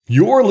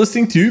You're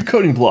listening to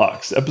Coding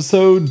Blocks,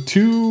 episode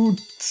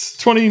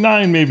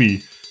 229,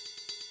 maybe.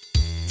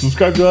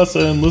 Subscribe to us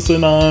and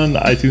listen on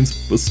iTunes,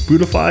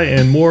 Spotify,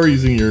 and more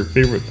using your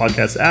favorite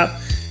podcast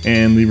app.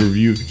 And leave a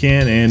review if you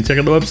can. And check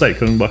out the website,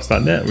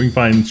 codingblocks.net, where you can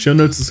find show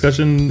notes,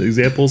 discussion,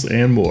 examples,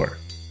 and more.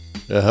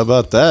 Yeah, how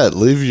about that?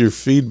 Leave your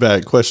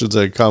feedback, questions,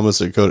 and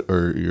comments at comments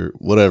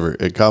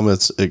at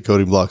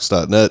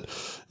codingblocks.net.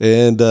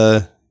 And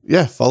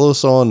follow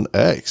us on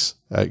X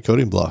at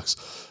Coding Blocks.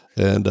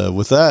 And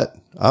with that,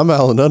 I'm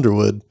Alan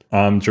Underwood.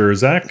 I'm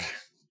Jerzak.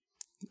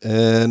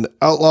 And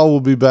Outlaw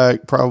will be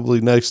back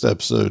probably next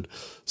episode.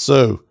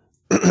 So,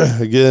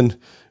 again,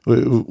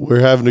 we're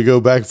having to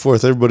go back and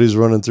forth. Everybody's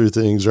running through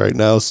things right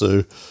now.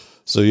 So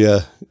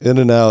yeah, in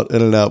and out,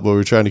 but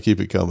we're trying to keep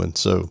it coming.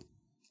 So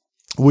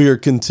we are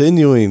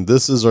continuing.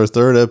 This is our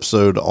third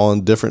episode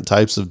on different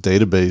types of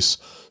database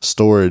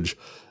storage.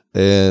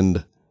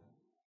 And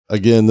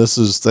again, this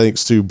is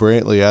thanks to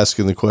Brantley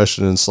asking the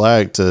question in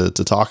Slack to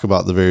talk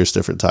about the various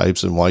different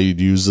types and why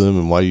you'd use them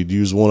and why you'd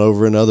use one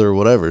over another or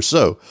whatever.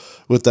 So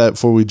with that,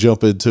 before we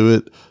jump into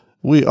it,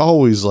 we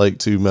always like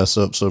to mess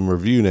up some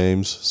review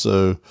names.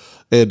 So,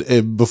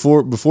 and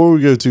before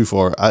we go too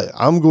far,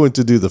 I'm going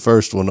to do the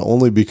first one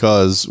only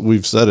because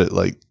we've said it,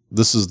 like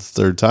this is the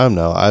third time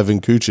now.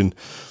 Ivan Kuchin,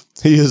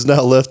 he has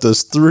now left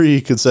us 3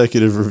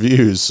 consecutive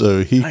reviews.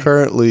 So he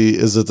currently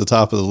is at the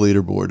top of the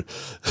leaderboard.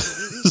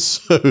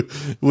 So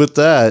with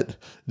that,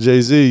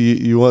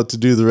 Jay-Z, you want to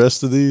do the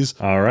rest of these?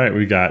 All right.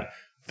 We got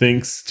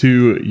thanks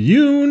to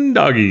Yoon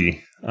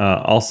Doggy.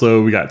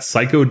 Also, we got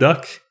Psycho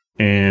Duck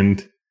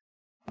and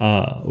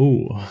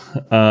Nihira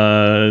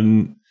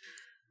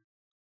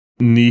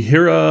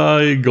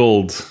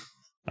Gold.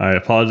 I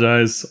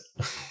apologize.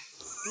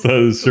 That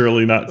is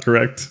surely not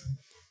correct.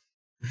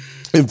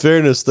 In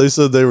fairness, they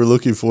said they were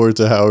looking forward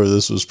to however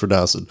this was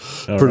pronounced.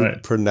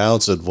 Right.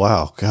 Pronounce it.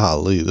 Wow,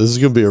 golly, this is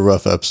going to be a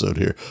rough episode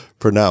here.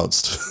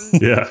 Pronounced.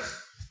 Yeah.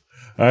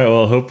 All right.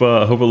 Well, hope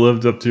it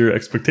lived up to your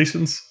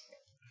expectations.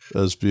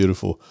 That's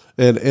beautiful.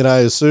 And I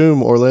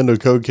assume Orlando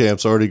Code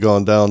Camp's already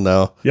gone down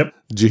now. Yep.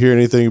 Did you hear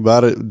anything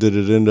about it? Did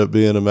it end up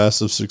being a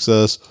massive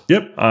success?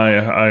 Yep.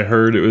 I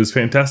heard it was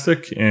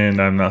fantastic, and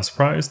I'm not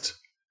surprised.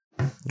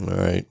 All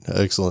right.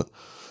 Excellent.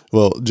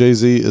 Well,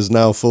 Jay-Z is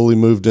now fully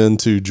moved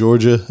into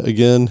Georgia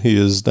again. He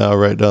is now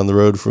right down the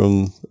road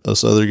from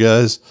us other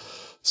guys.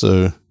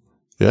 So,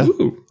 yeah.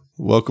 Ooh.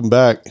 Welcome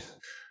back.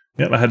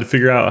 Yep. I had to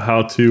figure out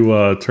how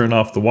to turn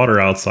off the water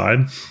outside.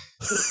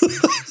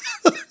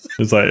 It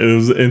was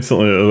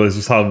instantly, it was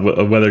just how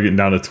weather getting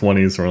down to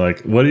 20s. So we're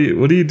like, what do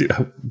you do?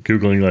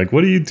 Googling, like,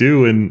 what do you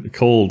do in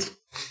cold?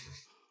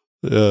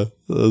 Yeah,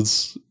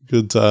 that's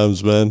good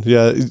times, man.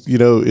 Yeah,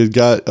 it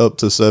got up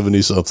to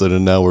 70 something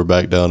and now we're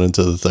back down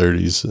into the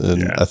 30s.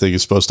 And yeah. I think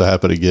it's supposed to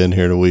happen again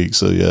here in a week.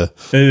 So, yeah.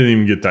 It didn't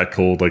even get that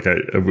cold. Like,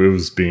 it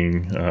was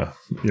being,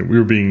 we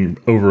were being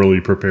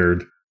overly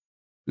prepared.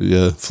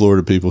 Yeah,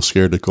 Florida people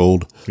scared of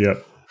cold.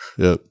 Yep.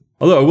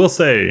 Although I will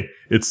say,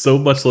 it's so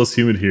much less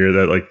humid here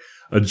that, like,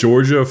 a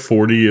Georgia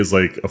 40 is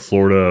like a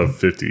Florida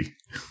 50.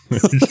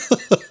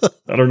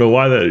 I don't know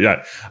why that.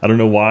 Yeah, I don't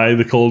know why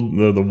the cold,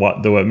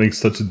 the wet makes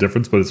such a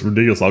difference, but it's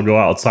ridiculous. I'll go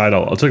outside.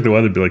 I'll check the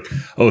weather and be like,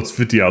 oh, it's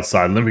 50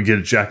 outside. Let me get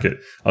a jacket.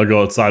 I'll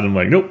go outside and I'm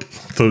like, nope.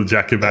 Throw the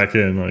jacket back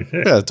in. Like,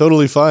 hey. Yeah,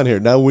 totally fine here.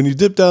 Now, when you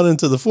dip down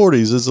into the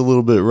 40s, it's a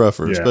little bit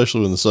rougher,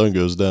 especially when the sun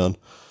goes down.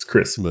 It's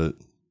crisp, but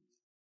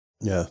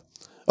yeah.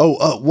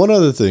 Oh, one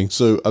other thing.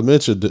 So I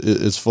mentioned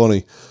it's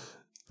funny.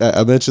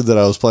 I mentioned that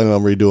I was planning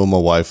on redoing my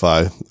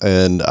Wi-Fi,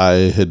 and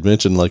I had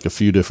mentioned like a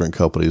few different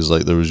companies.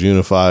 Like there was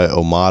Unify,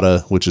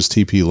 Omada, which is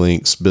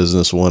TP-Link's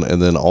business one,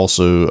 and then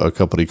also a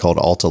company called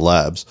Alta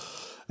Labs.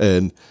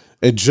 And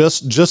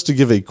just to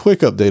give a quick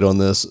update on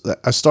this,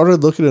 I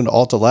started looking into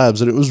Alta Labs,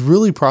 and it was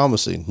really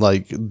promising.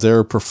 Like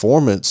their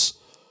performance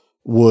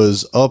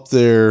was up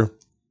there,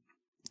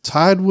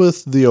 tied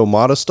with the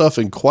Omada stuff,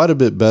 and quite a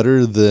bit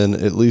better than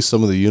at least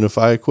some of the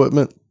Unify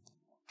equipment.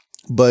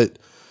 But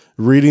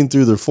reading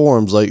through their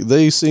forums, like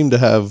they seem to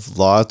have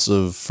lots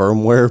of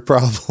firmware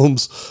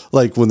problems.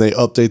 Like when they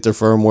update their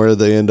firmware,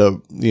 they end up,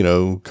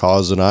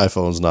 causing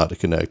iPhones not to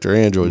connect or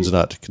Androids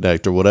not to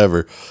connect or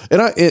whatever.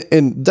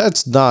 And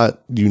that's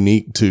not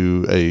unique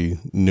to a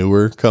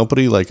newer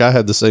company. Like I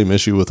had the same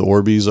issue with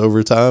Orbeez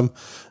over time,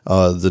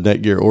 the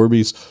Netgear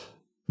Orbeez.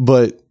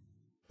 But,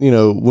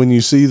 when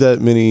you see that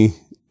many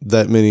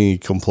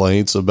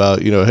complaints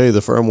about, hey,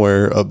 the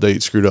firmware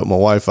update screwed up my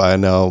Wi-Fi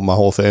and now my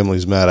whole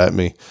family's mad at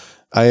me,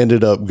 I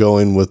ended up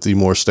going with the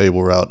more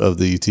stable route of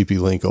the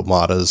TP-Link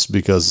Omadas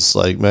because it's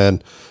like,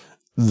 man,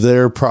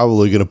 they're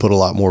probably going to put a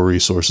lot more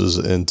resources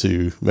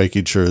into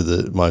making sure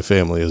that my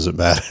family isn't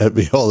mad at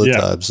me all the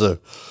time. So,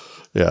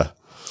 yeah.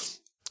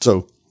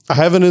 So I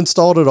haven't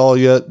installed it all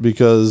yet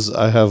because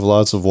I have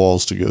lots of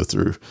walls to go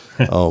through.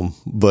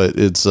 But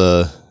it's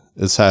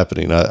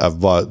happening. I've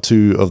bought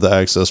 2 of the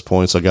access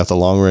points. I got the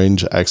long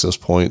range access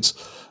points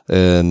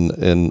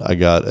and I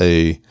got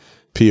a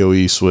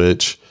PoE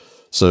switch.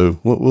 So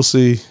we'll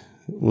see.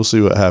 We'll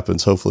see what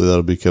happens. Hopefully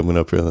that'll be coming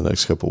up here in the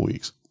next couple of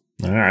weeks.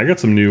 All right, I got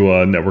some new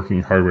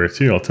networking hardware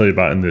too. I'll tell you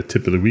about in the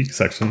tip of the week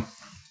section.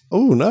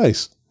 Oh,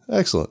 nice.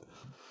 Excellent.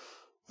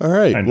 All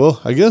right. Kinda.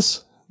 Well, I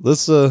guess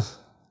let's, well,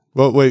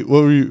 wait,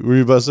 what were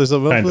you about to say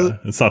something else with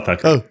Kinda. it? It's not that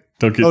great. Oh,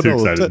 Don't get too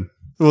excited.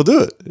 We'll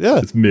do it. Yeah.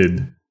 It's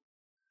mid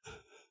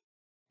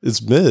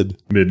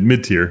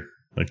tier,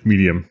 like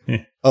medium.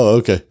 Oh,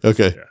 okay.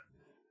 Okay.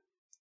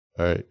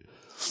 Yeah.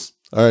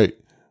 All right.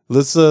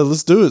 Let's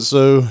do it.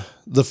 So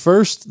the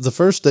first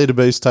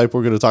database type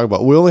we're going to talk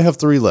about, we only have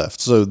 3 left.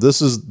 So this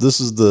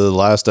is the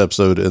last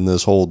episode in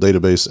this whole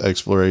database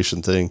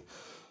exploration thing.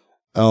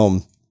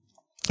 And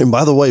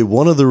by the way,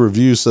 one of the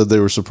reviews said they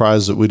were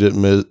surprised that we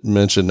didn't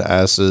mention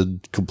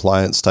ACID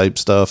compliance type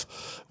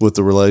stuff with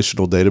the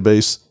relational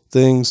database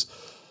things.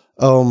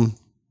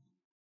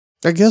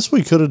 I guess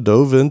we could have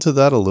dove into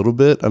that a little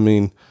bit. I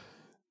mean,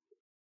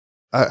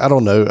 I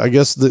don't know. I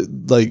guess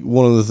like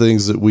one of the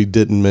things that we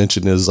didn't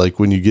mention is like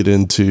when you get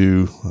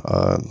into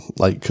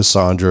like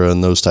Cassandra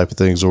and those type of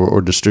things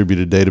or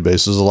distributed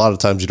databases, a lot of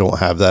times you don't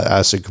have that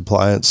ACID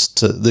compliance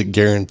that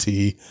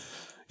guarantee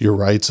your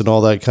rights and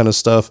all that kind of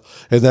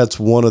stuff. And that's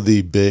one of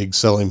the big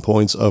selling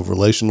points of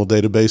relational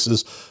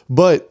databases.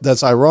 But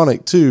that's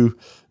ironic too,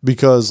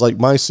 because like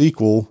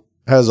MySQL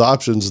has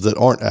options that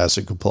aren't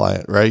ACID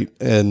compliant, right?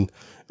 And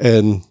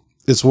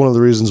it's one of the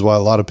reasons why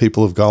a lot of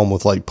people have gone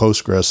with like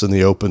Postgres in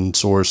the open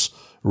source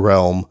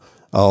realm.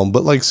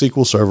 But like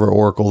SQL Server,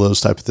 Oracle, those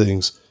type of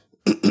things,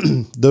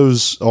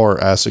 those are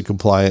ACID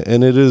compliant.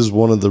 And it is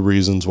one of the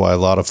reasons why a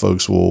lot of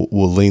folks will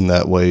lean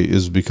that way,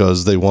 is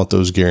because they want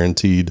those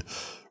guaranteed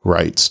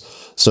rights.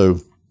 So,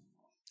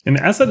 and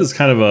ACID is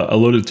kind of a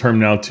loaded term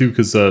now too,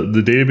 because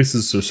the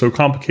databases are so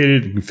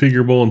complicated, and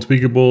configurable, and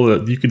tweakable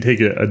that you can take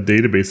a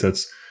database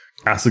that's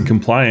ACID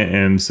compliant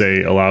and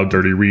say allow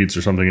dirty reads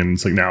or something, and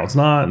it's like now it's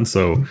not. And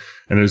so,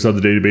 and there's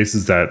other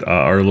databases that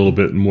are a little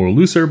bit more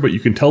looser, but you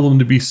can tell them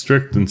to be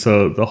strict. And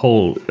so the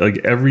whole, like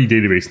every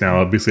database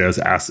now basically has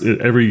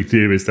every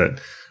database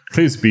that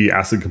claims to be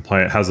ACID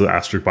compliant has an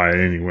asterisk by it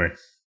anyway.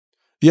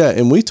 Yeah,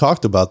 and we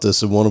talked about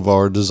this in one of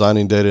our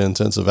designing data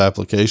intensive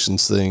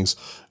applications things,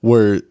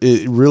 where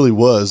it really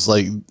was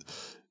like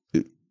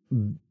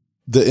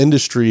the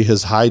industry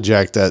has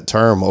hijacked that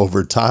term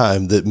over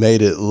time that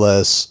made it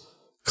less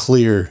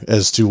clear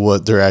as to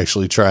what they're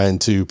actually trying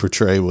to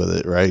portray with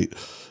it, right?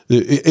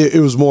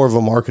 It was more of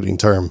a marketing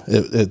term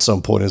at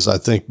some point, is I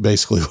think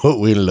basically what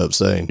we ended up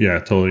saying. Yeah,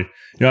 totally.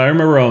 Yeah, I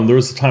remember there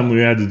was a time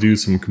we had to do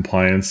some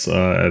compliance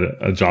at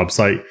a job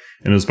site.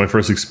 And it was my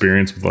first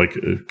experience with like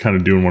kind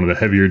of doing one of the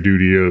heavier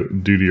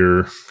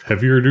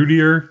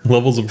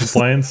levels of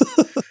compliance.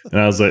 And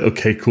I was like,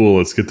 okay, cool.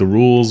 Let's get the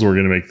rules. We're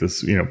going to make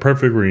this,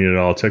 perfect. We're going to get it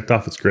all checked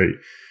off. It's great.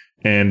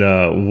 And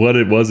what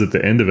it was at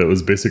the end of it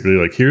was basically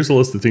like, here's a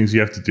list of things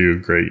you have to do.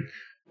 Great.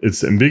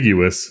 It's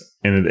ambiguous.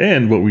 And at the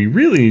end, what we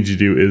really need you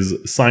to do is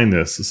sign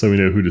this so we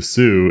know who to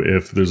sue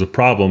if there's a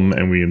problem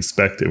and we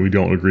inspect it and we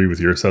don't agree with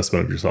your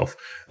assessment of yourself.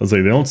 I was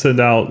like, they don't send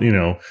out,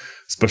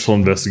 special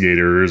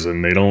investigators,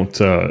 and they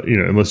don't,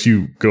 unless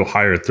you go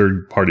hire a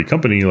third party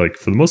company, like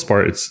for the most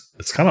part,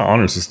 it's kind of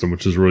honor system,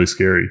 which is really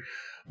scary.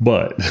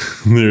 But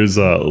there's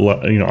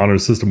honor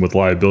system with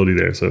liability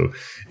there. So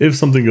if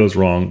something goes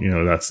wrong,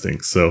 that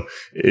stinks. So,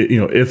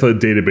 if a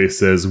database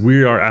says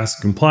we are ACID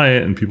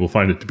compliant and people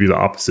find it to be the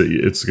opposite,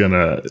 there's going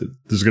to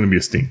be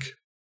a stink.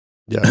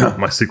 Yeah.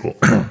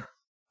 MySQL.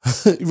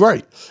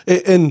 Right.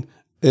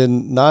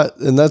 And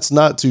that's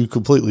not to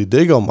completely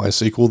dig on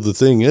MySQL. The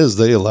thing is,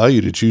 they allow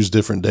you to choose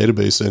different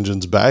database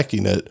engines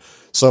backing it.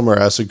 Some are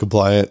ACID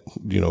compliant,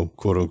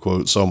 quote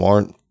unquote. Some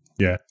aren't.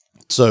 Yeah.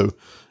 So,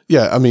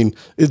 yeah, I mean,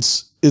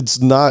 it's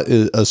not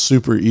a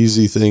super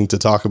easy thing to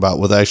talk about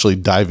with actually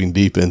diving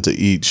deep into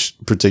each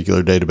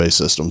particular database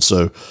system.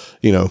 So,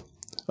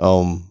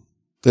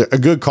 a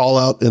good call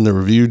out in the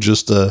review.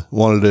 Just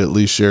wanted to at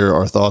least share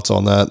our thoughts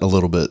on that a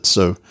little bit.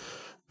 So.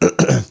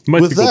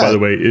 MySQL, by the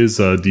way, is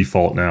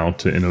default now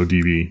to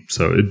InnoDB,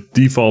 so it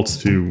defaults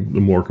to the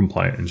more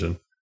compliant engine.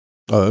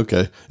 Oh,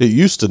 okay. It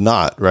used to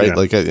not, right? Yeah.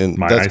 Like, and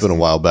that's been a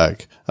while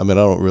back. I mean,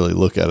 I don't really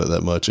look at it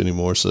that much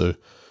anymore. So,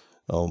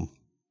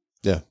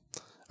 yeah.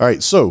 All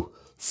right. So,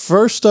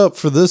 first up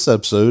for this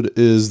episode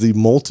is the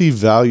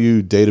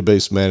multi-value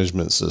database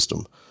management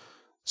system.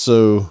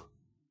 So,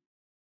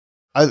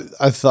 I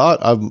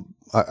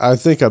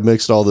think I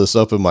mixed all this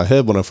up in my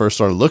head when I first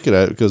started looking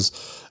at it,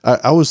 because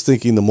I was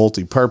thinking the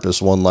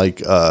multi-purpose one,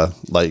 like Azure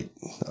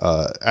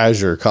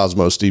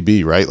Cosmos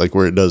DB, right? Like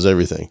where it does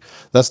everything.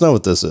 That's not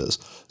what this is.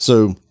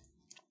 So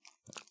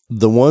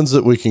the ones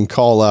that we can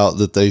call out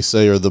that they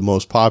say are the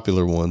most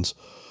popular ones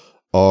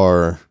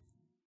are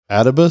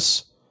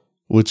Adibus,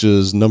 which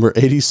is number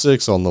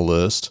 86 on the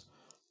list,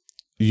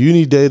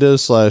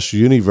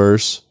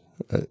 Unidata/Universe.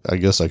 I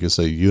guess I could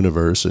say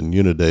Universe and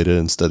Unidata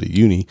instead of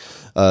Uni.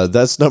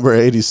 That's number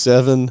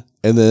 87.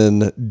 And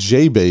then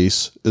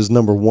JBase is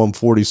number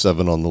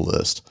 147 on the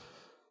list.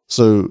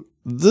 So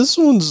this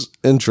one's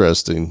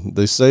interesting.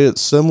 They say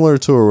it's similar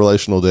to a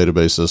relational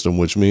database system,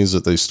 which means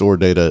that they store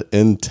data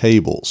in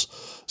tables.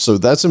 So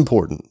that's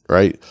important,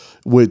 right?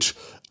 Which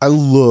I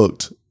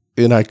looked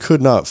and I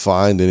could not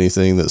find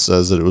anything that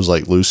says that it was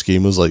like loose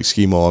schemas, like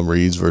schema on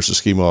reads versus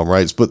schema on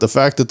writes. But the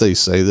fact that they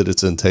say that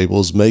it's in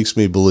tables makes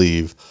me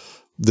believe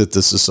that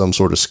this is some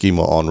sort of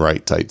schema on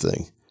write type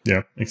thing.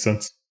 Yeah, makes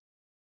sense.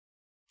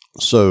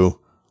 So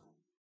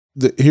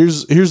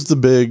here's the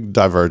big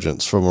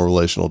divergence from a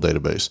relational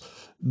database.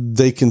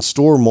 They can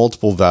store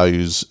multiple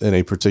values in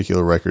a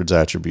particular record's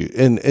attribute.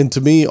 And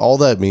to me, all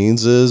that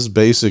means is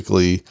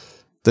basically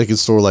they can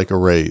store like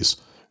arrays,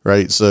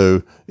 right?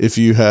 So if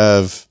you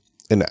have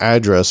an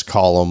address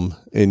column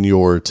in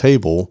your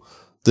table,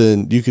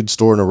 then you could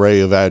store an array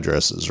of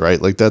addresses,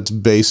 right? Like that's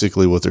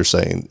basically what they're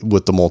saying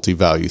with the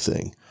multi-value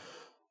thing.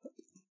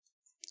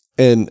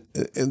 And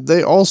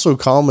they also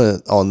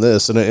comment on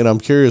this, and I'm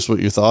curious what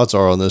your thoughts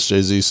are on this,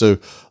 Jay-Z. So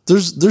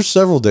there's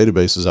several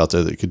databases out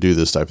there that could do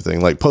this type of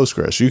thing, like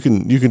Postgres. You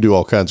can do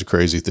all kinds of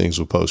crazy things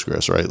with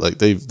Postgres, right? Like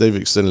they've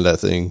extended that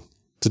thing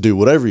to do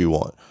whatever you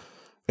want.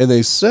 And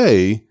they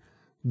say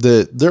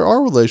that there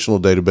are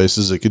relational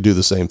databases that could do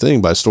the same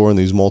thing by storing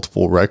these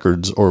multiple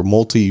records or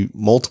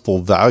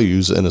multiple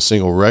values in a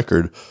single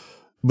record.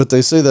 But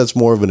they say that's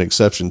more of an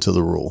exception to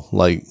the rule.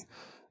 Like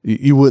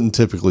you wouldn't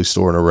typically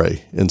store an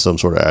array in some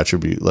sort of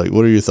attribute. Like,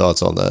 what are your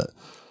thoughts on that?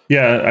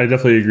 Yeah, I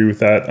definitely agree with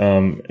that.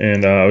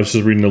 And I was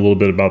just reading a little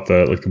bit about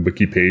the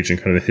wiki page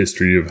and kind of the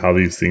history of how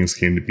these things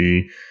came to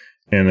be.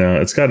 And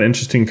it's got an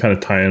interesting kind of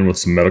tie-in with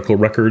some medical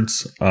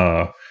records.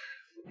 And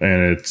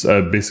it's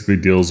basically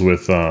deals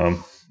with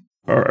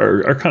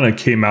or kind of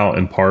came out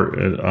in part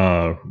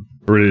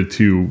related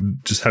to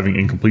just having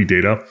incomplete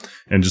data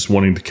and just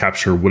wanting to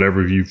capture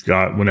whatever you've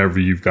got whenever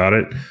you've got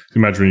it. So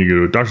imagine when you go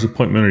to a doctor's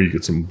appointment or you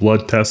get some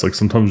blood tests, like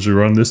sometimes you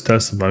run this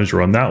test, sometimes you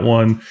run that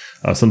one.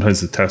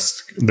 Sometimes the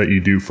tests that you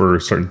do for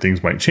certain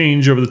things might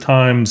change over the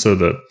time. So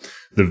the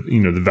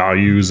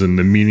values and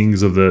the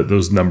meanings of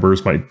those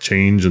numbers might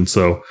change. And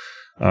so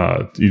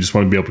you just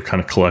want to be able to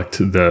kind of collect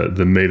the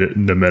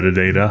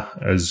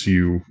metadata as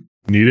you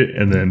need it.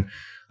 And then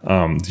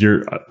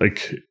you're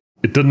like,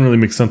 it doesn't really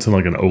make sense in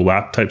like an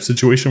OLAP type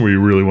situation where you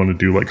really want to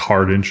do like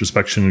hard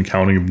introspection and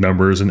counting of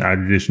numbers and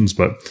aggregations,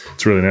 but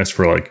it's really nice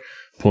for like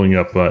pulling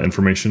up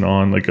information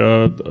on like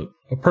a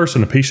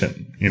person, a patient,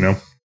 you know?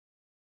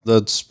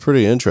 That's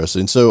pretty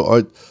interesting.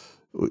 So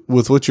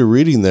with what you're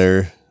reading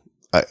there,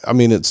 I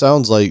mean, it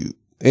sounds like,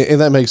 and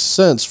that makes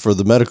sense for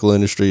the medical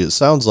industry. It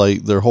sounds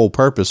like their whole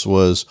purpose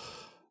was,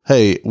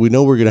 hey, we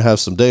know we're going to have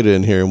some data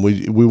in here and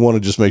we want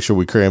to just make sure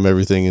we cram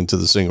everything into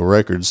the single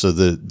record so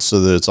that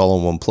it's all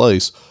in one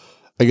place.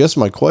 I guess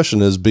my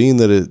question is, being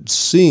that it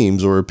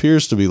seems or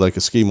appears to be like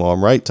a schema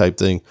on write type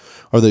thing,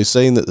 are they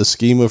saying that the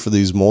schema for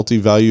these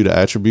multi-valued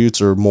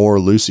attributes are more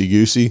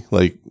loosey-goosey?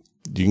 Like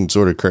you can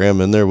sort of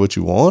cram in there what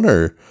you want,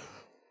 or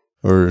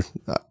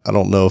I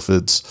don't know if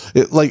it's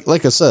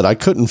like I said, I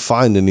couldn't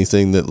find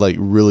anything that like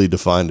really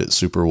defined it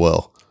super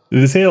well.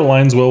 Did they say it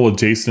aligns well with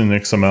JSON and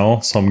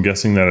XML? So I'm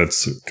guessing that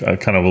it's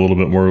kind of a little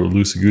bit more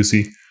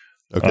loosey-goosey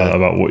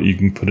about what you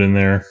can put in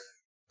there.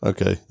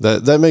 Okay,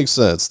 that makes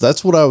sense.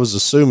 That's what I was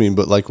assuming.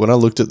 But like when I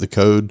looked at the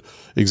code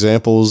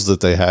examples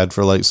that they had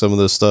for like some of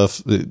this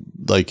stuff,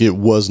 it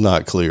was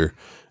not clear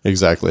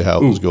exactly how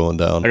it was going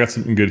down. I got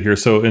something good here.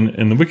 So in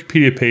the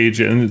Wikipedia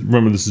page, and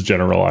remember this is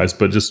generalized,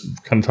 but just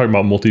kind of talking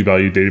about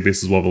multi-value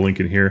databases, we'll have a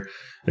link in here.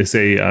 They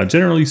say,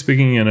 generally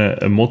speaking, in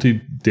a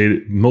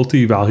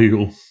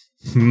multi-value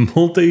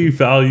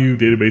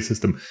database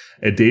system,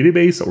 a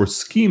database or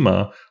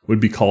schema would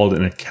be called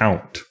an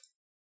account.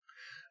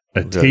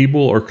 A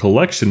table or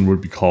collection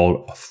would be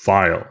called a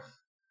file.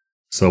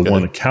 So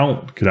one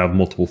account could have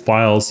multiple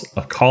files.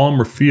 A column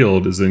or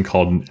field is then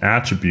called an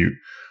attribute,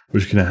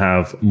 which can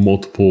have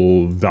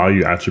multiple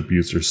value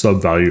attributes or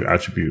sub-value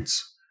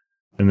attributes.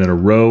 And then a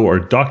row or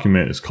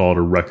document is called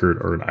a record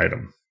or an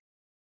item.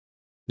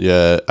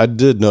 Yeah, I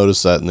did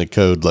notice that in the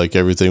code, like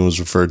everything was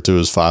referred to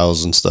as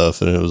files and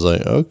stuff. And it was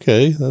like,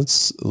 okay,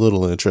 that's a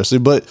little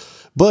interesting. But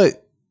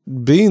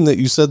being that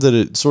you said that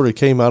it sort of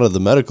came out of the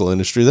medical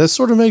industry, that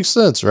sort of makes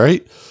sense,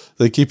 right?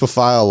 They keep a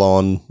file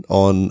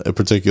on a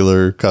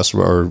particular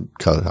customer or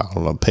I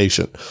don't know,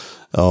 patient.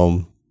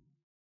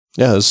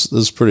 Yeah, this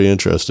is pretty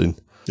interesting.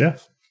 Yeah.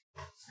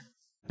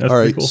 All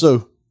right.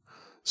 Cool.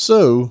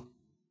 So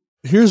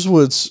here's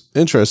what's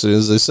interesting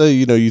is they say,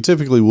 you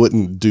typically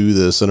wouldn't do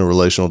this in a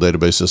relational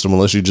database system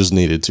unless you just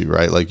needed to,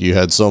 right? Like you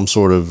had some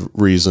sort of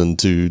reason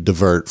to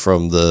divert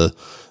from the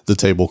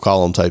table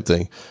column type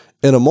thing.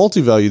 In a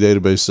multi-value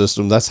database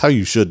system, that's how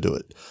you should do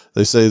it.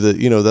 They say that,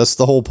 that's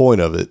the whole point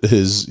of it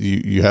is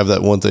you have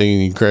that one thing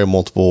and you create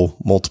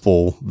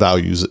multiple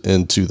values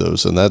into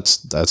those. And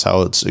that's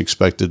how it's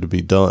expected to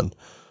be done.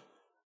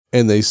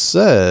 And they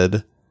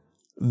said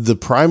the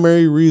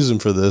primary reason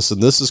for this,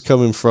 and this is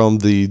coming from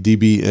the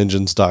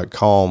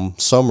dbengines.com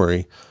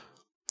summary,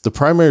 the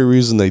primary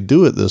reason they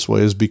do it this way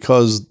is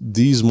because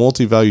these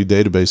multi-value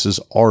databases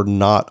are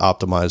not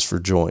optimized for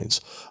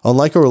joins.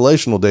 Unlike a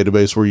relational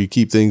database where you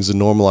keep things in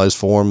normalized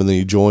form and then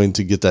you join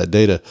to get that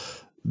data,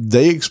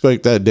 they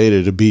expect that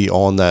data to be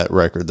on that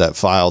record, that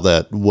file,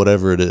 that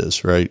whatever it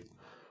is, right?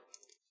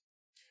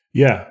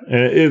 Yeah,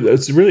 and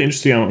it's really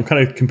interesting. I'm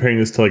kind of comparing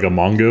this to like a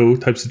Mongo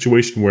type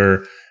situation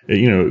where,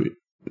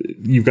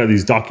 you've got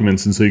these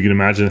documents, and so you can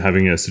imagine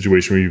having a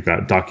situation where you've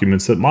got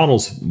documents that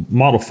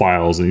model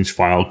files, and each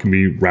file can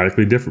be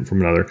radically different from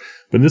another.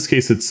 But in this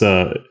case,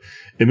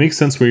 it makes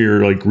sense where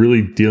you're like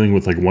really dealing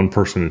with like one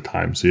person at a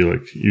time. So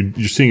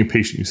you're seeing a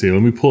patient. You say,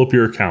 let me pull up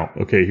your account.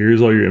 Okay,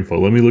 here's all your info.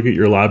 Let me look at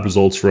your lab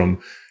results from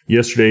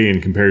yesterday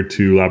and compared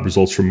to lab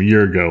results from a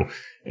year ago.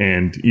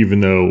 And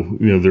even though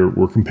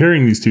we're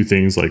comparing these two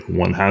things, like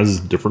one has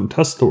different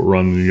tests that were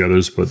run than the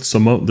others, but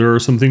there are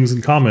some things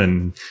in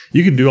common.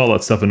 You can do all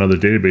that stuff in other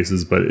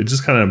databases, but it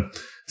just kind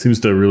of seems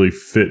to really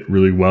fit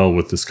really well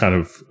with this kind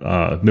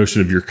of notion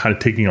of you're kind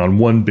of taking on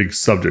one big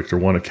subject or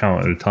one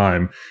account at a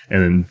time,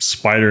 and then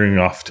spidering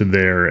off to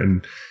there,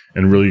 and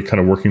really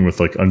kind of working with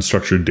like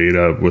unstructured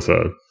data with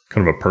a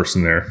kind of a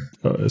person there.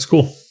 It's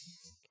cool.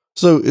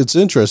 So it's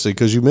interesting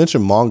because you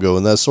mentioned Mongo,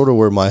 and that's sort of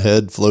where my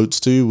head floats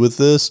to with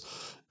this.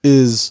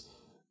 Is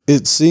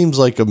it seems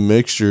like a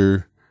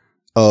mixture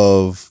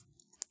of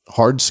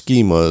hard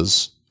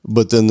schemas,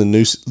 but then the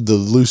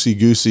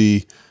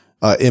loosey-goosey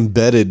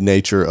embedded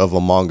nature of a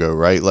Mongo,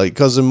 right? Like,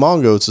 because in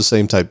Mongo, it's the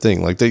same type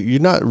thing. Like,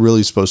 you're not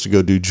really supposed to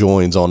go do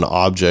joins on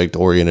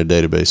object-oriented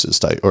databases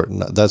type, or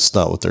not, that's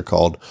not what they're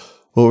called.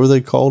 What were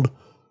they called?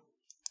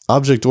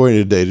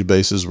 Object-oriented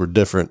databases were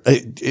different.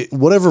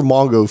 Whatever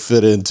Mongo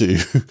fit into,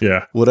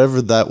 yeah,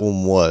 whatever that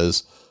one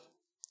was.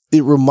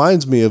 It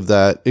reminds me of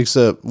that,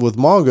 except with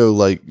Mongo,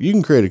 like you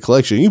can create a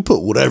collection, you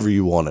put whatever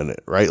you want in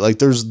it, right?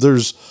 Like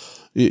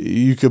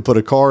you could put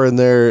a car in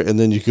there, and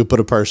then you could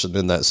put a person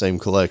in that same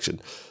collection.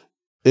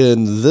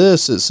 In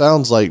this, it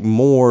sounds like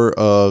more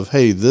of,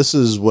 hey, this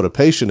is what a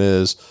patient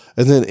is,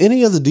 and then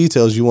any other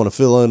details you want to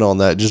fill in on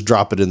that, just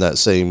drop it in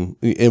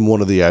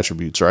one of the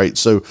attributes, right?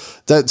 So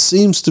that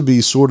seems to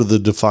be sort of the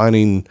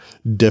defining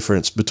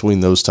difference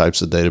between those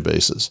types of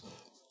databases.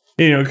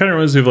 It kind of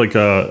reminds me of like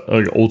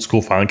a old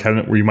school filing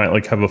cabinet where you might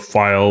like have a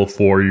file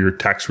for your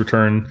tax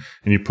return,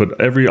 and you put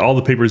all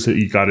the papers that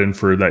you got in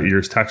for that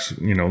year's tax,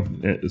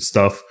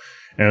 stuff.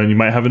 And you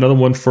might have another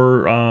one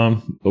for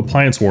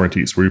appliance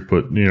warranties where you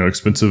put,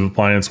 expensive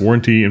appliance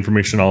warranty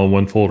information all in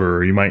one folder.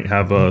 Or you might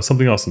have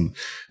something else. And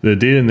the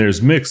data in there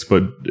is mixed,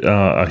 but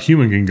a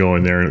human can go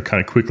in there and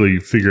kind of quickly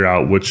figure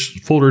out which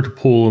folder to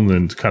pull, and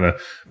then kind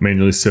of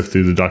manually sift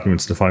through the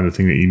documents to find the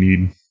thing that you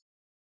need.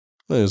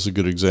 That's a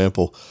good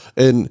example.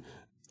 And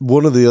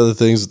one of the other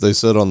things that they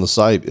said on the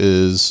site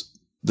is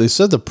they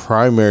said the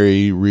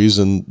primary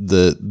reason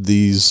that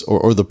these,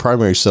 or the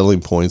primary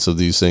selling points of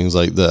these things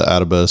like the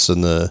Adibus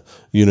and the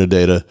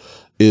Unidata,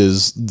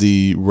 is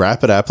the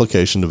rapid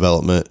application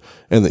development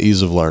and the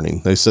ease of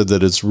learning. They said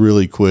that it's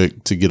really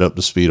quick to get up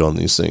to speed on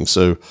these things.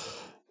 So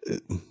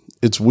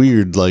it's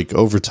weird, like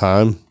over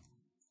time,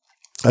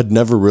 I'd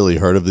never really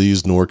heard of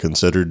these nor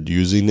considered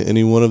using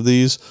any one of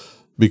these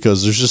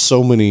because there's just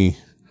so many,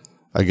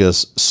 I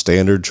guess,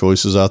 standard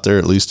choices out there,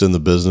 at least in the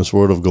business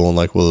world, of going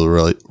like with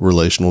a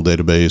relational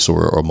database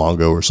or a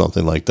Mongo or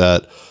something like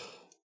that.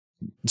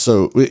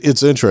 So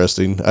it's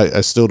interesting.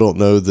 I still don't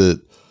know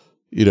that,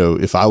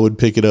 if I would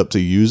pick it up to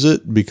use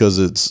it because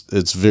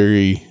it's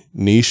very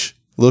niche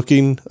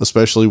looking,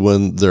 especially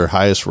when their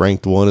highest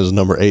ranked one is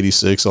number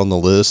 86 on the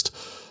list,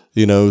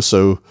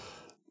 so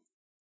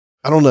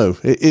I don't know.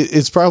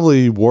 It's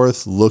probably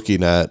worth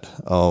looking at.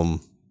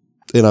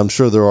 And I'm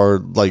sure there are,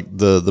 like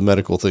the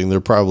medical thing,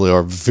 there probably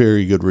are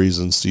very good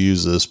reasons to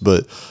use this,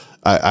 but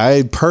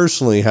I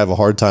personally have a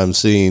hard time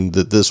seeing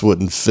that this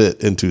wouldn't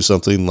fit into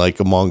something like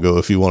a Mongo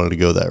if you wanted to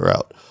go that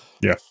route.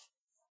 Yeah.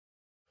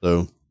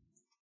 So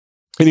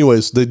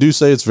anyways, they do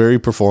say it's very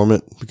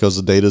performant because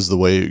the data is the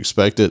way you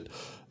expect it,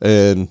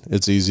 and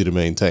it's easy to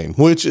maintain,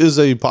 which is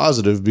a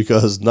positive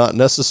because not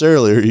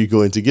necessarily are you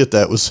going to get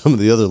that with some of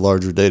the other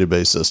larger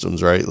database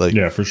systems, right? Like,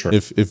 yeah, for sure.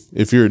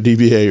 If you're a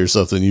DBA or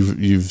something,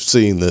 you've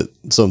seen that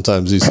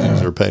sometimes these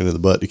things are a pain in the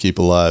butt to keep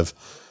alive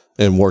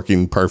and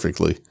working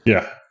perfectly.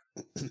 Yeah.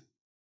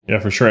 Yeah,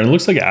 for sure. And it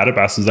looks like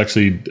Adibas is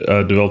actually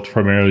developed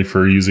primarily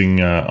for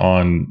using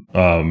on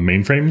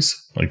mainframes.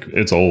 Like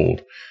it's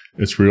old.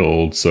 It's real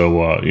old.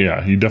 So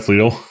yeah, you definitely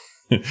don't,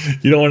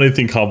 you don't want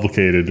anything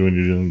complicated when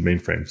you're doing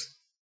mainframes.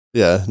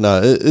 Yeah,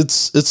 no,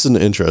 it's an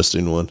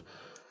interesting one.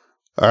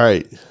 All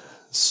right.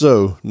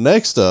 So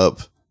next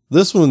up,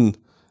 this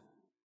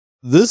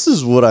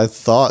is what I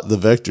thought the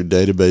vector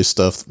database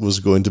stuff was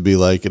going to be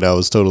like, and I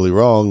was totally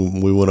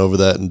wrong. We went over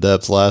that in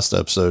depth last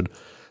episode.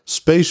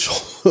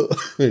 Spatial,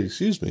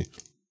 excuse me.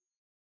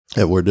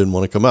 That word didn't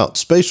want to come out.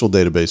 Spatial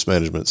database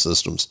management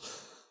systems.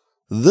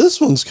 This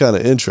one's kind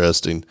of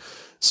interesting.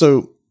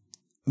 So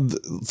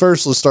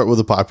first, let's start with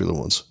the popular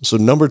ones. So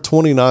number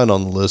 29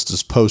 on the list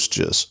is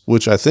PostGIS,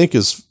 which I think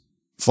is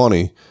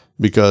funny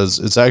because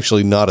it's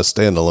actually not a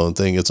standalone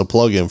thing. It's a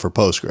plugin for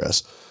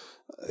Postgres.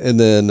 And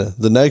then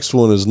the next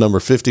one is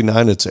number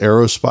 59. It's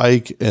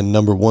Aerospike. And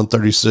number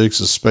 136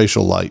 is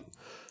Spatial Light.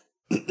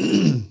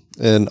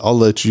 And I'll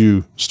let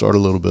you start a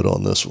little bit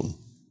on this one.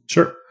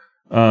 Sure.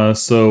 I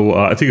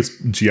think it's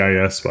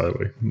GIS, by the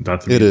way.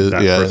 Not to be It is,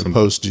 that yeah, person.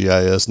 post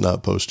GIS,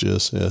 not post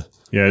GIS. Yeah.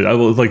 Yeah, I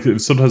will, like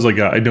sometimes like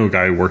I know a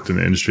guy who worked in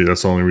the industry.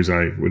 That's the only reason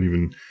I would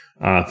even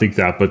think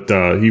that. But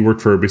he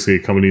worked for basically a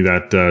company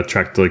that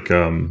tracked like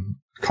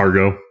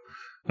cargo,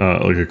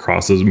 like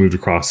moved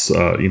across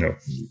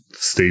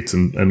states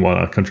and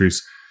whatnot,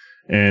 countries.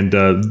 And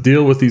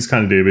deal with these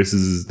kind of databases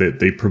is that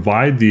they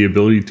provide the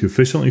ability to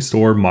efficiently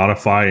store,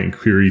 modify, and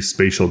query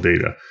spatial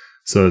data.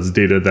 So it's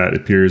data that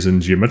appears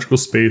in geometrical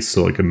space,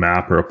 so like a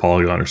map or a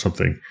polygon or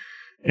something.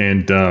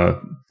 And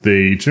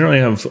they generally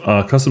have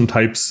custom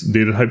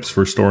data types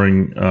for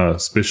storing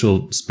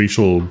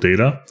spatial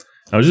data.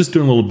 I was just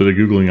doing a little bit of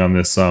Googling on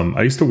this.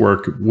 I used to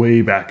work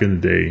way back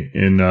in the day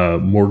in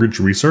mortgage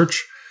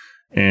research.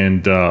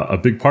 And a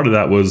big part of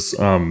that was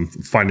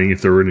finding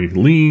if there were any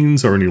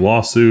liens or any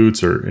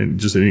lawsuits or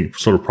just any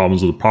sort of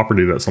problems with the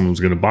property that someone was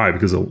going to buy,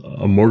 because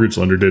a mortgage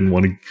lender didn't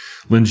want to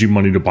lend you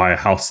money to buy a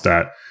house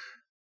that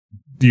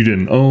you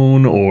didn't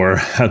own or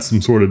had some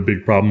sort of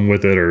big problem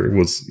with it, or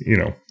was,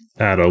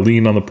 had a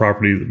lien on the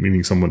property,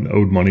 meaning someone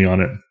owed money on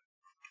it.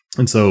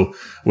 And so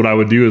what I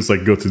would do is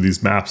like go through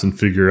these maps and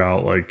figure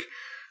out like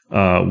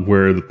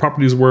where the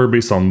properties were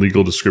based on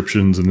legal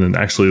descriptions, and then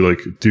actually like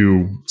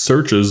do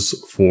searches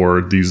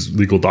for these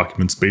legal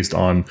documents based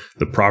on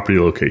the property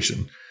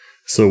location.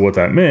 So what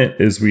that meant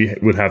is we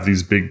would have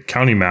these big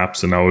county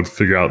maps, and I would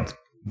figure out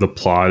the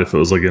plot, if it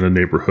was like in a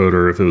neighborhood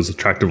or if it was a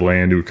tract of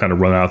land. It would kind of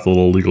run out the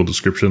little legal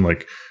description,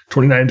 like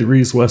 29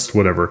 degrees west,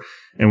 whatever.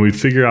 And we'd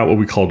figure out what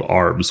we called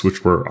ARBs,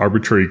 which were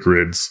arbitrary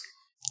grids.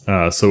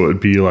 So it would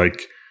be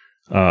like,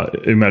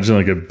 imagine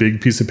like a big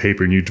piece of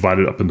paper, and you divide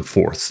it up into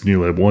fourths. And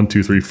you like 1,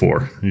 2, 3, 4.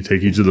 And you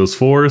take each of those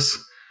fours,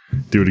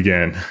 do it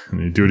again,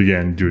 and you do it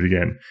again, do it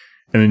again.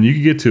 And then you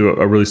could get to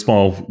a really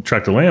small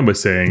tract of land by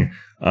saying,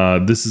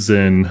 this is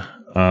in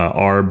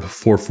ARB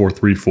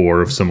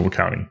 4434 of Seminole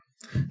County.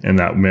 And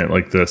that meant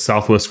like the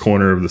southwest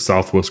corner of the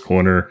southwest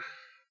corner,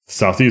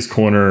 southeast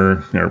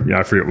corner.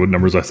 I forget what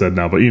numbers I said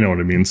now, but you know what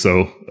I mean.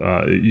 So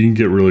you can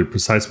get really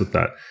precise with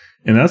that.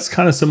 And that's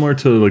kind of similar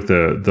to like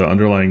the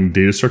underlying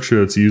data structure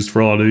that's used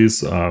for a lot of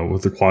these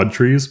with the quad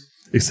trees,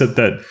 except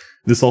that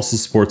this also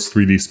supports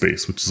 3D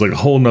space, which is like a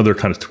whole nother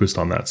kind of twist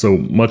on that. So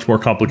much more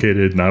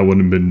complicated, and I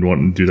wouldn't have been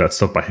wanting to do that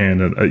stuff by hand.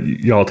 And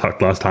y'all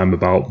talked last time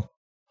about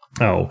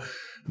how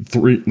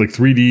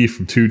 3D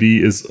from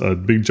 2D is a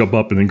big jump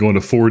up, and then going to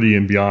 4D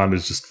and beyond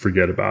is just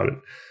forget about it.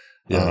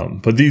 Yeah.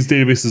 But these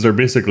databases are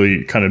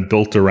basically kind of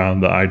built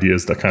around the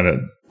ideas that kind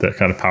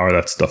of power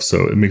that stuff.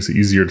 So it makes it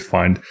easier to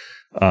find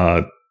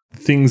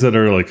things that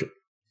are like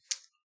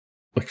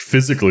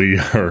physically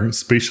or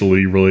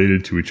spatially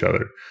related to each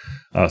other.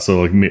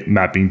 So like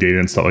mapping data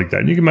and stuff like that.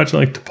 And you can imagine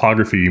like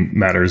topography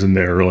matters in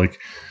there, or like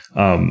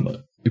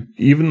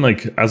even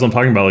like as I'm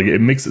talking about, like it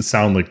makes it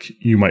sound like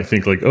you might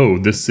think like, oh,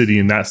 this city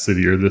and that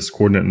city, or this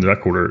coordinate and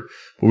that coordinate.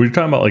 But when you're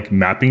talking about like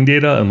mapping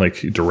data and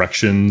like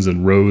directions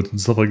and roads and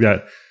stuff like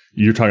that,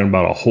 you're talking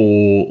about a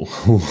whole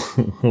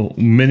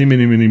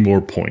many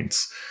more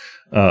points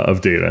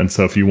of data. And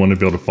so if you want to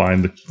be able to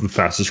find the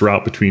fastest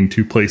route between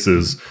two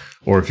places,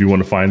 or if you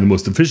want to find the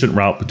most efficient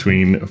route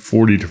between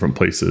 40 different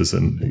places,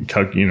 and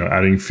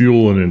adding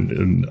fuel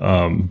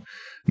and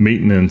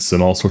maintenance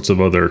and all sorts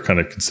of other kind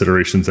of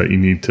considerations that you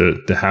need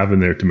to have in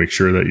there to make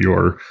sure that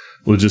your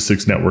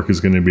logistics network is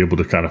going to be able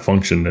to kind of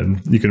function.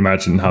 And you can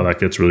imagine how that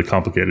gets really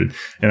complicated.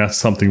 And that's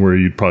something where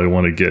you'd probably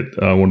want to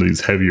get one of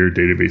these heavier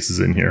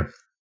databases in here.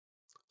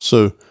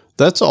 So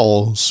that's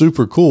all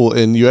super cool.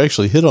 And you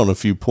actually hit on a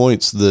few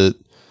points that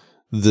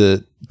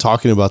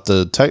talking about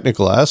the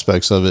technical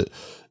aspects of it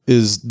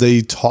is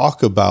they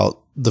talk about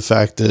the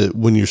fact that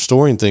when you're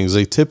storing things,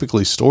 they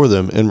typically store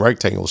them in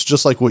rectangles,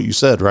 just like what you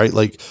said, right?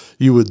 Like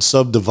you would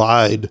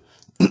subdivide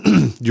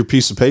your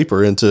piece of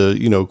paper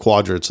into,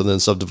 quadrants, and then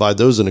subdivide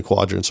those into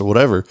quadrants or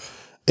whatever.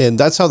 And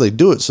that's how they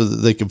do it, so that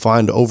they can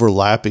find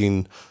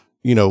overlapping,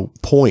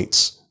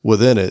 points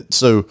within it.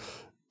 So,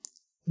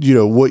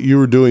 what you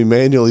were doing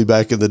manually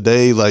back in the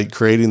day, like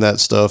creating that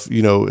stuff,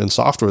 in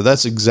software,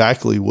 that's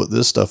exactly what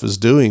this stuff is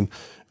doing.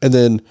 And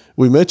then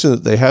we mentioned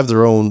that they have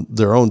their own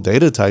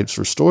data types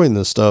for storing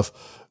this stuff.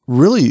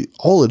 Really,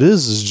 all it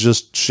is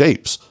just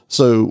shapes.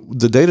 So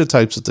the data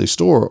types that they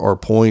store are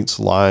points,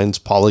 lines,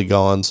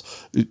 polygons,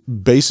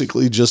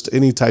 basically just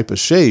any type of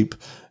shape.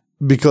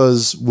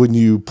 Because when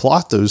you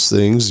plot those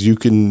things, you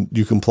can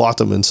plot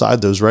them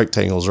inside those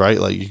rectangles, right?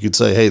 Like you could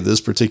say, hey,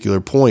 this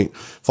particular point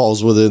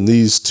falls within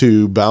these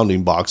two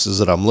bounding boxes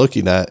that I'm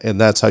looking at. And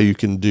that's how you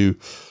can do.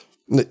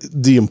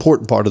 The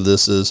important part of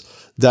this is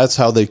that's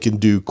how they can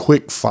do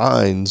quick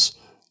finds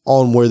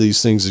on where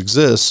these things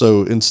exist.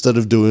 So instead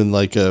of doing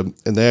and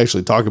they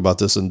actually talk about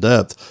this in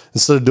depth,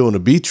 instead of doing a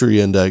B-tree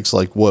index,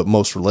 like what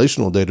most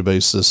relational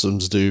database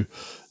systems do,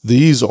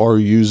 these are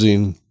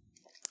using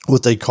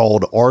what they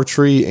called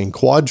R-tree and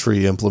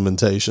quad-tree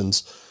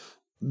implementations,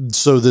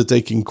 so that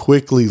they can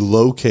quickly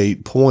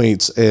locate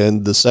points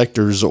and the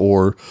sectors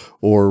or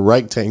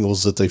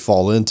rectangles that they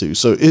fall into.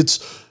 So it's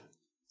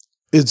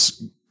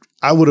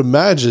I would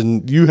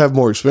imagine you have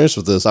more experience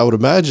with this. I would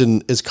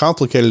imagine it's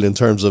complicated in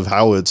terms of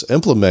how it's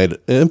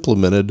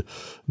implemented,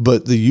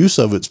 but the use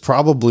of it's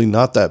probably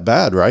not that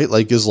bad, right?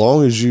 Like as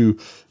long as you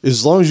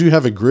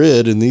have a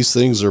grid and these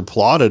things are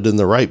plotted in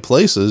the right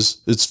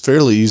places, it's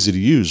fairly easy to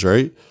use,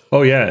 right?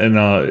 Oh yeah, and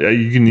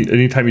you can,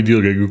 anytime you do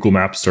like a Google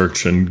Maps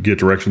search and get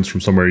directions from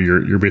somewhere,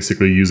 you're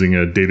basically using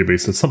a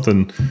database that's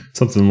something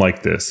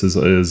like this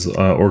is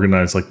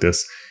organized like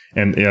this.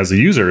 And as a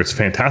user, it's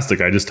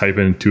fantastic. I just type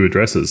in 2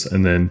 addresses,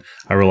 and then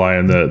I rely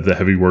on the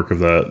heavy work of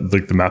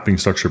the mapping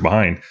structure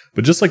behind.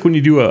 But just like when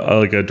you do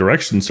a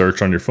direction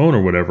search on your phone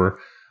or whatever,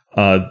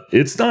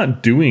 it's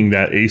not doing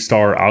that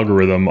A-star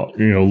algorithm,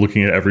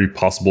 looking at every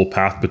possible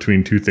path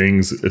between 2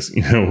 things,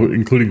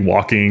 including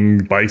walking,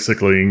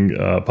 bicycling,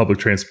 public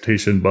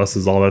transportation,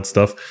 buses, all that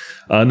stuff.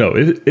 No,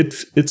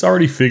 it's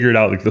already figured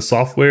out, like the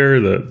software,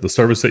 the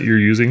service that you're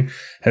using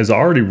has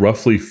already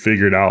roughly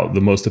figured out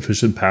the most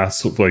efficient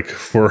paths, like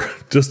for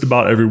just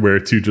about everywhere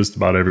to just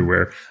about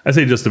everywhere. I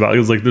say just about,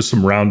 because like there's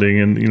some rounding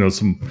and,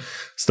 some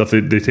stuff.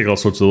 They take all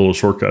sorts of little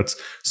shortcuts.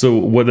 So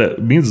what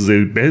that means is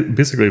they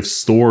basically have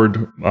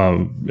stored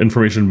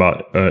information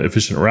about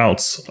efficient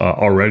routes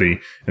already.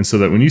 And so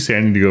that when you say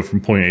I need to go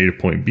from point A to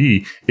point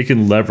B, it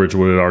can leverage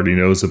what it already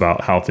knows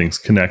about how things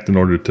connect in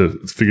order to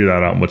figure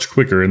that out much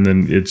quicker. And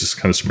then it just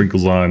kind of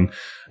sprinkles on,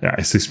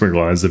 I say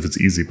sprinkle on as if it's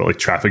easy, but like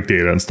traffic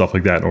data and stuff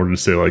like that in order to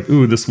say like,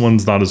 ooh, this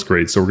one's not as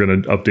great. So we're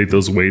going to update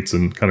those weights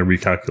and kind of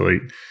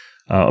recalculate.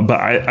 But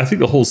I think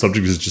the whole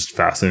subject is just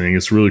fascinating.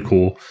 It's really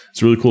cool.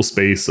 It's a really cool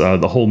space.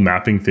 The whole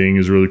mapping thing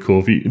is really cool.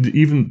 If you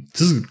even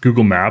just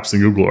Google Maps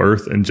and Google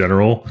Earth in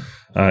general,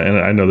 and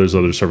I know there's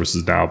other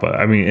services now, but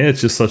I mean,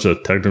 it's just such a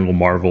technical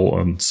marvel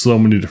on so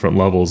many different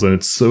levels, and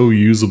it's so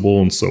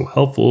usable and so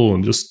helpful,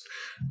 and just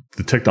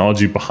the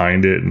technology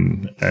behind it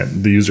and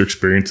the user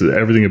experience,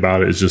 everything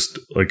about it is just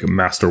like a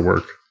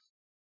masterwork.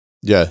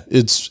 Yeah,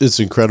 it's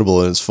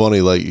incredible. And it's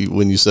funny, like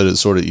when you said it's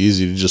sort of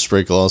easy to just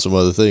sprinkle on some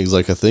other things,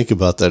 like I think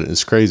about that and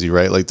it's crazy,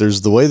 right? Like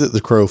there's the way that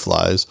the crow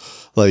flies,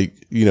 like,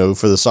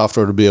 for the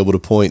software to be able to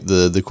point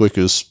the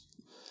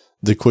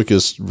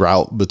quickest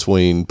route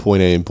between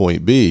point A and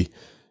point B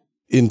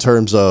in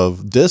terms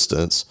of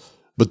distance.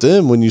 But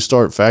then when you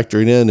start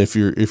factoring in, if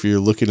you're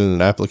looking at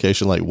an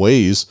application like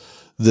Waze,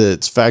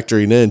 that's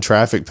factoring in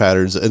traffic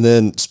patterns and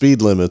then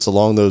speed limits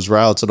along those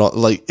routes and all,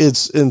 like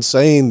it's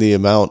insane the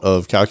amount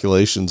of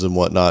calculations and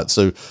whatnot.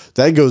 So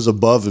that goes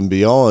above and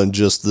beyond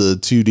just the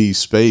 2D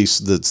space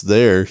that's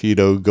there,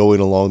 going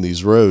along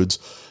these roads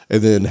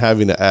and then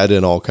having to add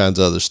in all kinds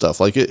of other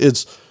stuff. Like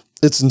it's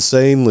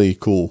insanely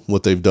cool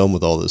what they've done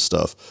with all this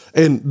stuff.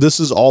 And this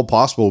is all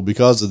possible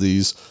because of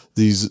these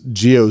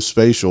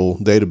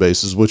geospatial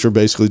databases, which are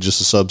basically just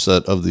a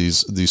subset of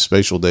these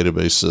spatial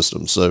database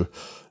systems. So,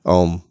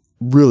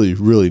 really,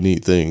 really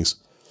neat things.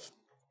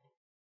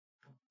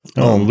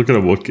 Look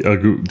at what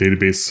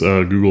database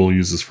Google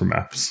uses for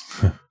maps.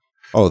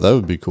 Oh, that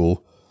would be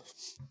cool.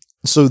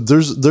 So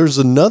there's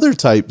another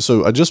type.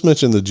 So I just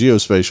mentioned the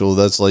geospatial.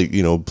 That's like,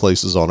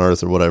 places on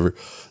Earth or whatever.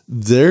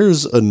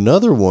 There's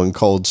another one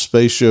called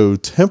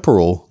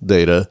spatiotemporal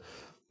data.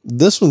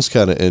 This one's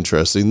kind of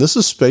interesting. This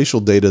is spatial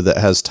data that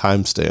has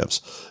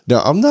timestamps.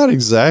 Now, I'm not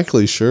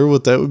exactly sure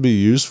what that would be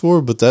used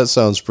for, but that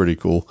sounds pretty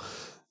cool.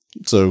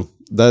 So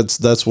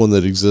that's one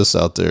that exists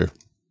out there.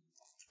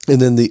 And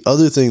then the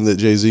other thing that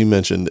Jay-Z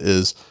mentioned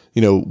is,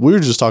 we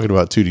were just talking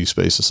about 2D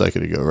space a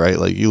second ago, right?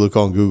 Like you look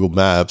on Google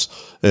Maps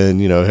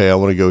and, hey, I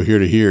want to go here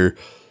to here.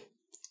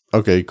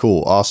 Okay,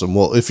 cool. Awesome.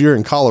 Well, if you're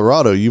in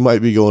Colorado, you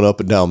might be going up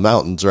and down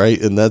mountains,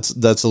 right? And that's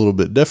a little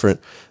bit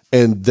different.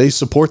 And they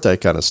support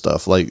that kind of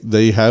stuff. Like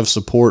they have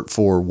support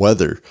for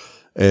weather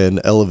and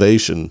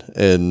elevation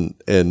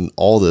and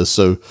all this.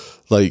 So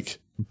like,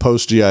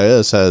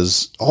 PostGIS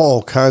has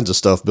all kinds of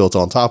stuff built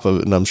on top of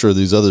it. And I'm sure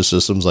these other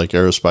systems like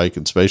Aerospike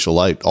and Spatial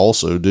Light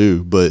also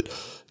do, but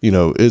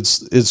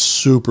it's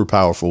super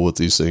powerful what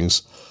these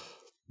things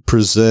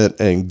present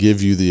and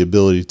give you the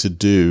ability to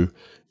do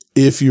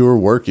if you're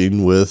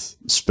working with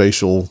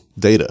spatial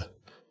data.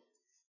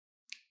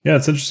 Yeah,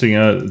 it's interesting.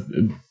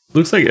 It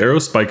looks like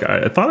Aerospike.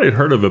 I thought I'd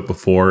heard of it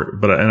before,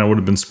 and I would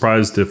have been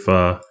surprised if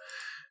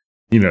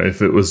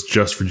if it was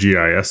just for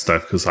GIS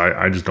stuff, because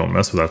I just don't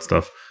mess with that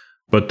stuff.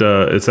 But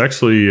it's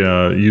actually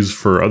used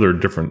for other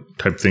different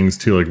type things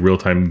too, like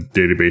real-time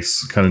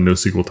database, kind of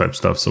NoSQL type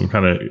stuff. So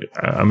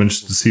I'm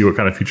interested to see what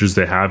kind of features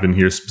they have in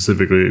here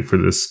specifically for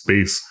this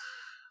space.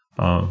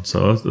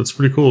 So that's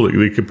pretty cool.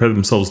 They compare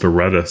themselves to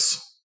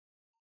Redis.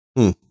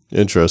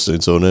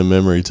 Interesting. So an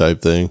in-memory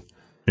type thing.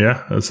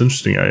 Yeah, that's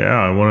interesting.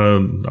 I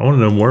want to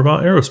know more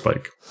about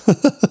Aerospike.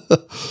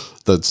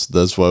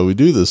 That's why we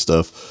do this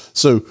stuff.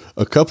 So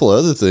a couple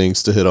other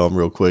things to hit on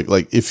real quick.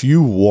 Like if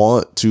you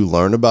want to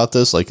learn about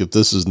this, like if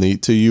this is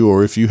neat to you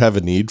or if you have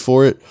a need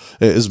for it,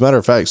 as a matter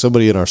of fact,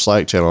 somebody in our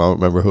Slack channel, I don't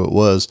remember who it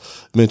was,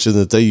 mentioned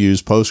that they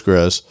use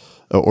Postgres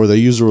or they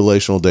use a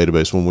relational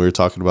database when we were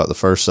talking about the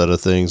first set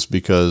of things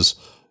because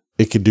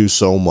it could do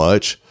so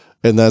much.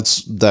 And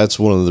that's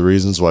one of the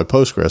reasons why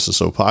Postgres is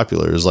so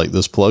popular is like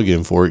this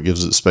plugin for it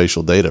gives it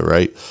spatial data,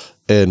 right?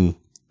 And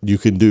you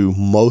can do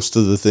most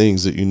of the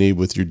things that you need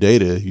with your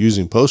data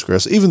using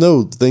Postgres, even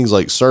though things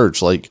like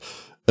search, like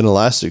an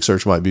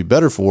Elasticsearch might be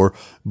better for,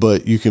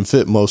 but you can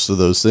fit most of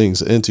those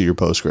things into your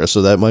Postgres.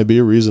 So that might be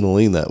a reason to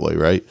lean that way,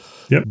 right?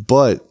 Yep.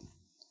 But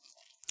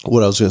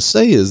what I was going to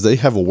say is they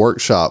have a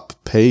workshop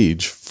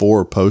page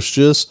for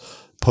PostGIS,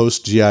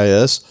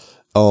 PostGIS.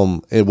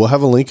 And we'll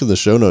have a link in the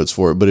show notes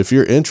for it. But if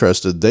you're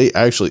interested, they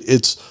actually,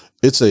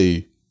 it's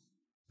a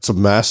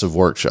massive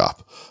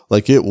workshop.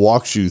 Like it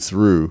walks you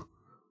through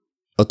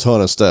a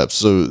ton of steps.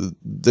 So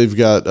they've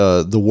got,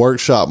 the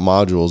workshop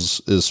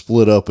modules is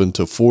split up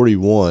into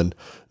 41.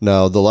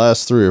 Now the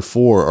last 3 or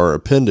 4 are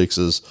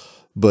appendixes,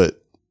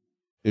 but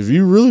if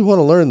you really want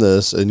to learn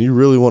this and you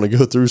really want to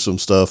go through some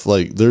stuff,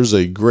 like there's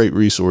a great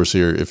resource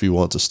here if you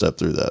want to step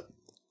through that.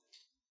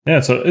 Yeah,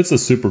 so it's a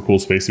super cool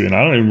space. I mean,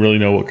 I don't even really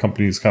know what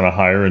companies kind of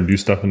hire and do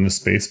stuff in this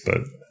space, but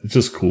it's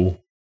just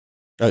cool.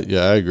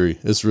 Yeah, I agree.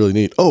 It's really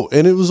neat. Oh,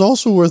 and it was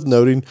also worth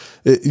noting,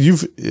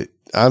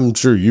 I'm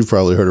sure you've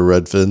probably heard of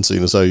Redfin,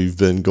 seeing as how you've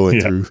been going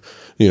through,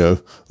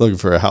 looking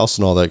for a house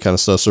and all that kind of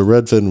stuff. So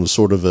Redfin was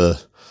sort of a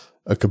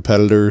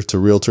competitor to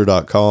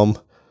Realtor.com,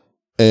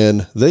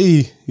 and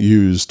they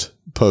used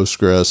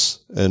Postgres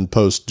and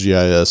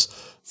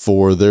PostGIS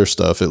for their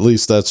stuff. At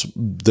least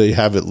they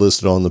have it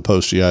listed on the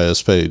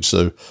PostGIS page.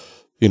 So,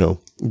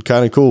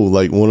 kind of cool.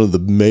 Like one of the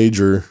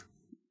major,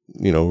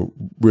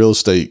 real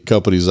estate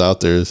companies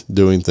out there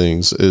doing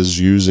things is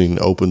using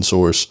open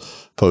source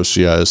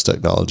PostGIS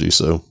technology.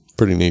 So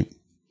pretty neat.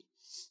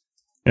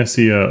 I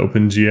see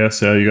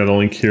OpenGS. You got a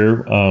link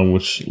here,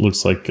 which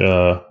looks like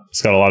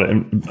it's got a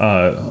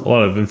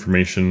lot of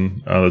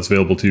information that's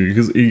available to you.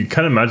 Because you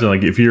kind of imagine,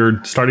 like, if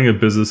you're starting a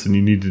business and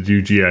you need to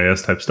do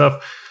GIS type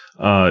stuff,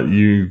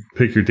 you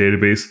pick your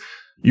database.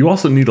 You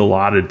also need a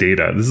lot of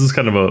data. This is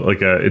kind of a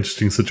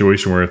interesting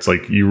situation where it's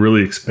like you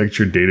really expect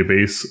your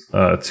database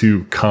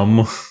to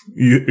come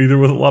either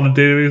with a lot of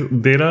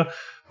data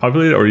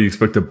populated, or you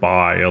expect to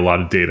buy a lot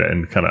of data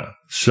and kind of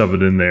shove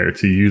it in there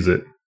to use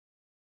it.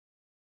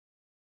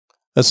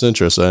 That's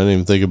interesting. I didn't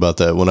even think about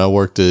that. When I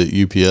worked at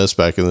UPS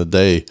back in the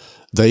day,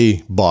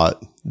 they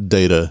bought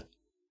data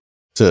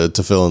to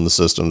fill in the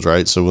systems,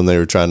 right? So when they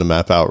were trying to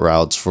map out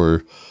routes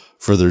for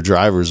their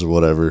drivers or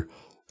whatever,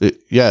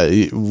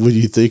 when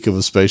you think of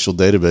a spatial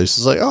database,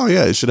 it's like, oh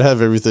yeah, it should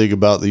have everything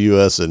about the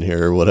U.S. in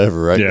here or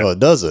whatever, right? Yeah. No, it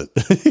doesn't.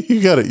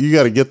 you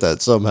gotta get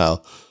that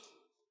somehow.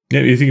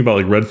 Yeah, you think about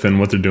like Redfin,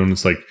 what they're doing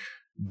is like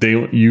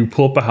you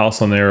pull up a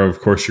house on there. Of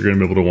course, you're going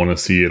to be able to want to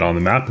see it on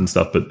the map and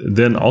stuff, but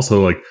then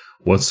also like,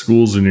 what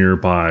schools are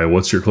nearby?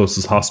 What's your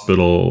closest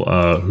hospital?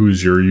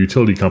 Who's your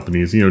utility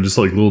companies? Just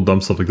like little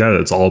dumb stuff like that.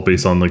 It's all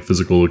based on like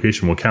physical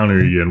location. What county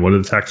are you in? What are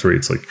the tax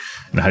rates? Like,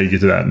 and how you get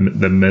to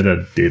the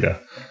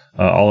metadata.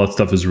 All that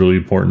stuff is really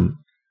important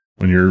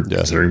when you're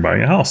considering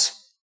buying a house.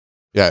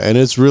 Yeah, and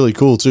it's really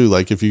cool too.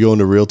 Like if you go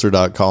into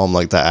Realtor.com,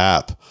 like the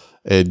app,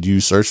 and you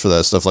search for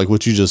that stuff, like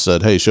what you just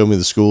said, hey, show me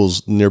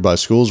the nearby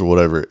schools or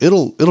whatever.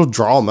 It'll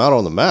draw them out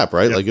on the map,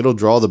 right? Yep. Like it'll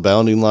draw the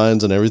bounding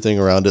lines and everything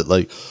around it.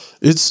 Like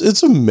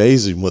it's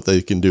amazing what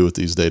they can do with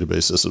these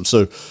database systems.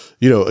 So,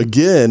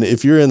 again,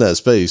 if you're in that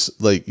space,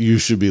 like you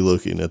should be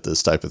looking at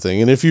this type of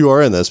thing. And if you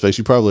are in that space,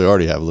 you probably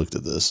already have looked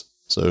at this.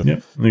 So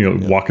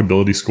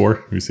walkability score.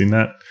 Have you seen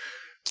that?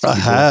 I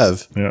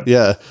have.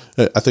 Yeah.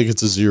 I think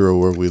it's a 0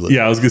 where we live.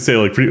 Yeah, I was gonna say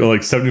like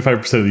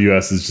 75% of the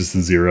US is just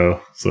a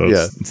 0. So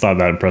it's not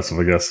that impressive,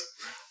 I guess.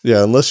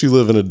 Yeah, unless you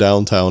live in a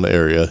downtown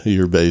area,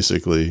 you're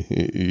basically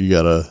you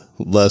got a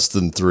less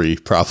than 3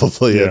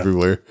 probably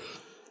everywhere.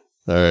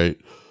 All right.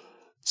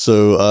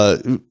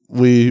 So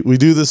we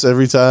do this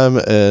every time,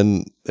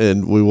 and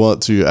we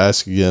want to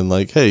ask again,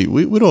 like, hey,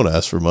 we don't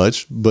ask for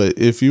much, but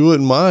if you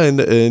wouldn't mind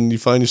and you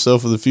find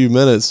yourself with a few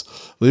minutes,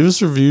 leave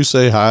us a review,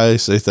 say hi,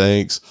 say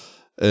thanks,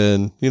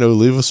 and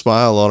leave a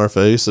smile on our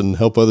face and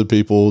help other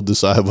people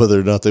decide whether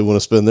or not they want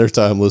to spend their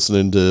time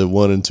listening to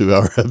 1 and 2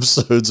 hour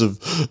episodes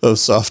of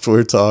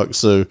software talk.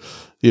 So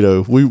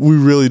we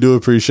really do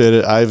appreciate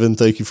it. Ivan,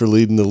 thank you for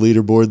leading the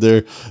leaderboard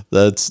there.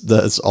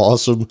 That's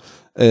awesome.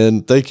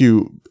 And thank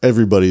you,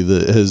 everybody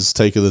that has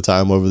taken the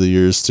time over the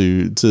years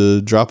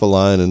to drop a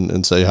line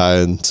and say hi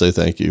and say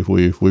thank you.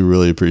 We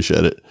really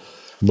appreciate it.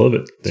 Love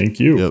it. Thank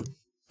you. Yep.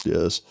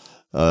 Yes.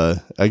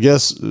 I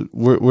guess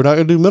we're not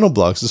going to do mental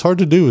blocks. It's hard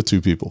to do with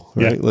 2 people,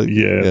 right?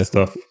 It's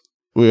tough.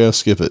 We have to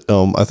skip it.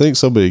 I think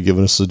somebody had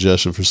given a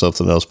suggestion for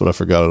something else, but I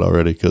forgot it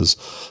already because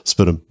it's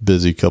been a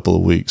busy couple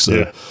of weeks.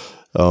 So,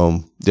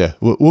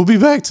 we'll be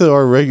back to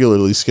our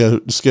regularly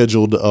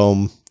scheduled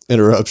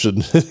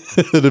interruption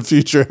in a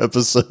future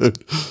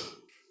episode.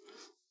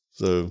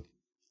 So,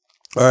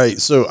 all right.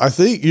 So I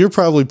think you're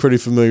probably pretty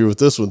familiar with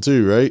this one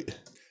too, right?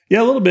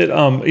 Yeah, a little bit.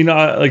 I'm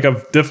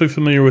definitely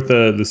familiar with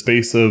the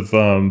space of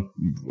oh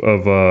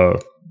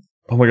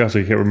my gosh,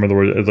 I can't remember the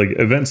word. Like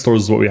event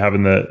stores is what we have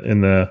in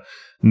the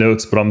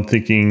notes, but I'm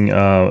thinking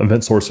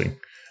event sourcing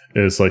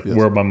is like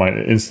where my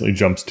mind instantly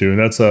jumps to, and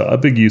that's a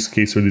big use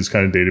case for these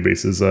kind of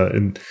databases.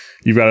 And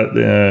you've got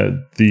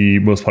the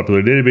most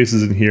popular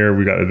databases in here.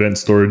 We got Event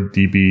Store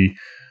DB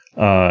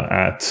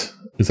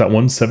is that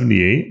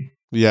 178?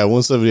 Yeah,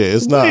 178.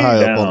 It's not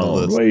high up on the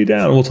list. Way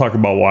down. We'll talk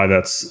about why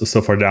that's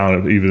so far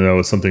down, even though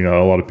it's something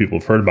a lot of people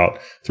have heard about.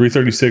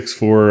 336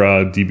 for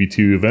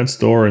DB2 event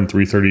store and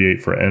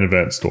 338 for an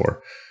event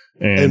store.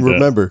 And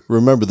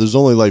remember, there's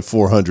only like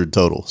 400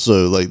 total.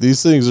 So like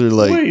these things are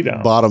like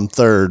bottom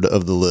third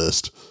of the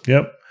list.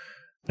 Yep.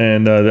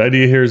 And the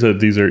idea here is that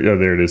these are,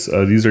 there it is.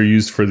 These are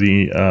used for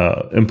the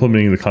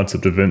implementing the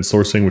concept of event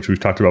sourcing, which we've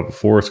talked about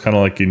before. It's kind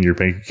of like in your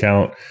bank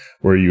account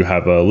where you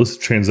have a list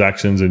of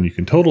transactions and you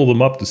can total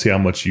them up to see how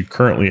much you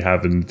currently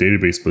have in the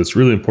database. But it's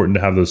really important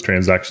to have those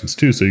transactions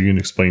too, so you can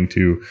explain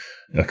to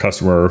a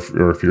customer,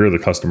 or if you're the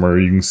customer,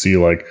 you can see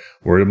like,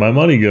 where did my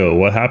money go?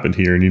 What happened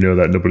here? And you know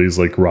that nobody's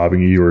like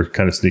robbing you or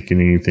kind of sneaking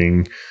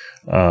anything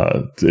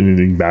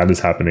bad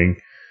is happening.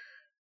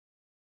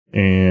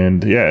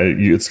 And yeah,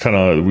 it's kind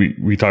of,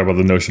 we talk about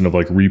the notion of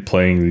like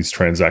replaying these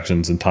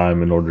transactions in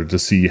time in order to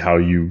see how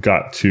you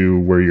got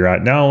to where you're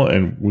at now.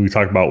 And when we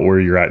talk about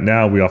where you're at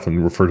now, we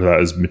often refer to that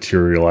as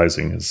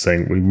materializing, as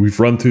saying we've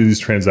run through these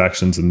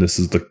transactions and this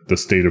is the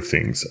state of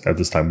things at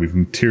this time. We've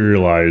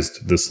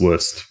materialized this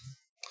list.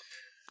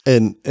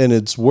 And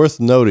it's worth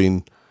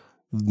noting,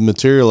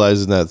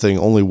 materializing that thing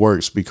only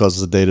works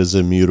because the data is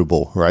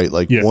immutable, right?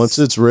 Like once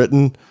it's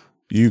written,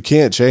 you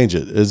can't change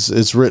it.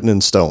 It's written in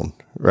stone,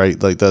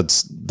 right? Like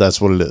that's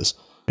what it is.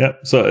 Yeah.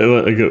 So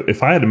like,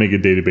 if I had to make a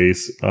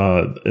database,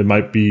 it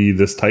might be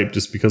this type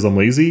just because I'm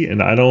lazy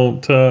and I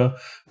don't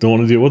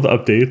want to deal with the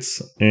updates.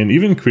 And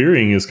even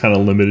querying is kind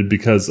of limited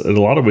because in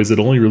a lot of ways, it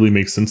only really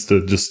makes sense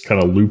to just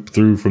kind of loop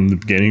through from the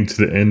beginning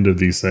to the end of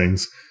these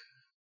things.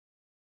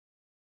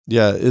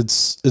 Yeah,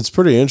 it's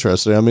pretty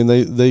interesting. I mean,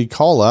 they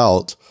call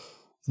out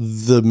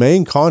the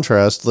main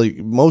contrast. Like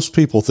most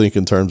people think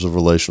in terms of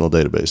relational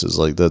databases,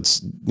 like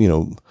that's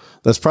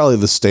probably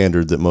the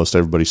standard that most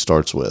everybody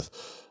starts with.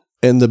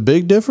 And the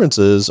big difference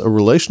is a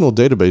relational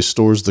database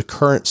stores the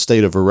current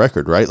state of a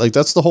record, right? Like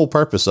that's the whole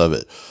purpose of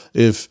it.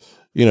 If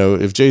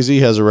Jay-Z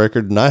has a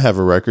record and I have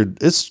a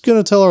record, it's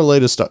going to tell our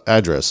latest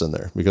address in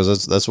there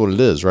because that's what it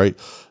is, right?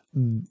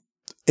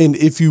 And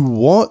if you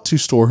want to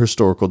store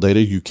historical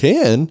data, you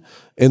can,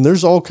 and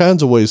there's all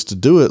kinds of ways to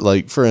do it.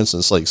 Like, for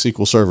instance, like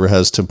SQL Server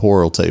has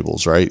temporal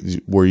tables, right?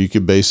 Where you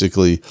could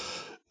basically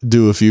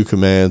do a few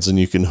commands and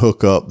you can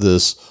hook up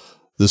this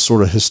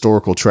sort of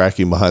historical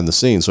tracking behind the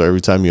scenes. So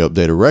every time you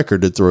update a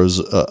record, it throws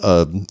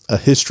a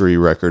history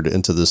record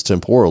into this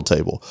temporal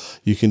table.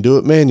 You can do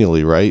it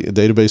manually, right?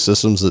 Database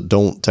systems that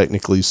don't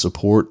technically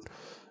support,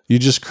 you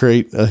just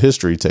create a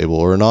history table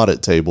or an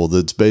audit table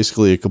that's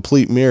basically a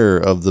complete mirror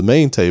of the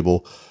main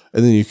table,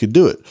 and then you could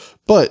do it.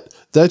 But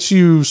that's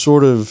you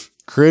sort of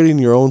creating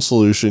your own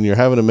solution. You're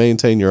having to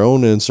maintain your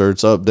own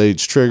inserts,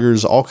 updates,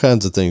 triggers, all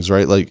kinds of things,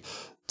 right? Like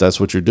that's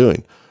what you're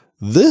doing.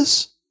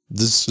 This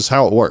is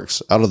how it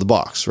works out of the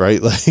box, right?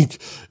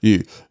 Like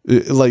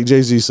like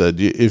Jay-Z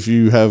said, if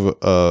you have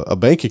a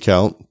bank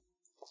account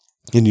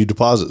and you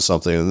deposit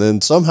something and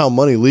then somehow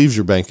money leaves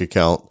your bank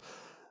account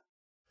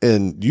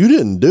and you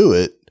didn't do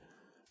it,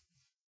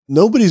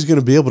 nobody's going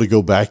to be able to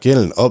go back in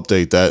and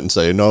update that and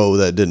say, no,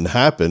 that didn't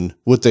happen.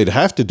 What they'd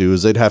have to do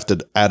is they'd have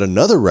to add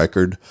another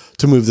record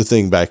to move the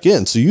thing back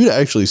in. So you'd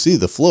actually see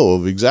the flow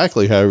of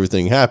exactly how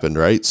everything happened,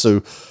 right?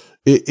 So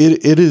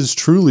it is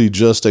truly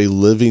just a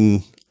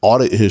living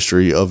audit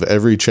history of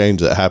every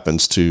change that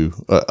happens to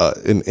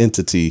an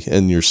entity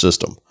in your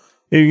system.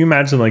 Yeah, you can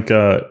imagine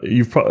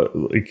you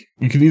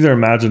can either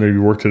imagine or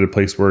you worked at a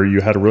place where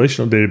you had a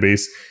relational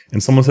database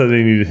and someone said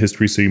they needed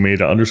history, so you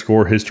made an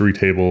underscore history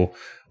table,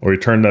 or you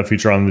turned that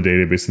feature on the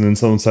database, and then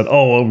someone said,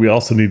 oh, well, we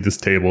also need this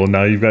table. And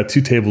now you've got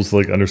two tables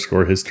like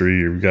underscore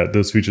history, or you've got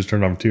those features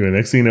turned on too. And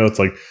next thing you know, it's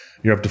like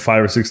you're up to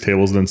 5 or 6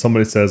 tables, and then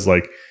somebody says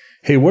like,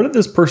 hey, what did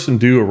this person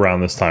do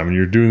around this time? And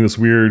you're doing this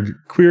weird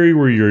query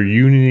where you're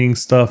unioning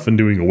stuff and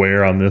doing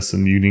aware on this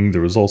and unioning the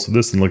results of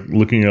this and like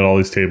looking at all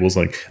these tables.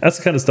 Like that's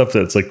the kind of stuff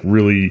that's like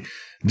really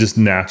just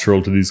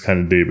natural to these kind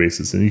of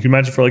databases. And you can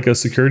imagine for like a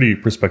security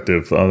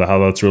perspective, how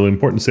that's really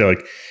important to say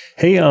like,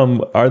 hey,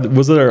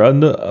 was there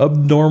an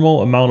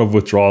abnormal amount of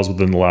withdrawals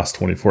within the last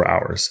 24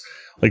 hours?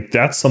 Like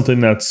that's something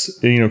that's,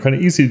 kind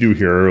of easy to do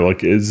here.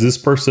 Like, is this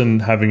person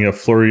having a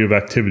flurry of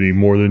activity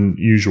more than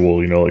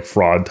usual, like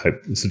fraud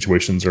type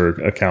situations or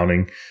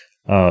accounting?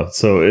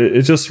 So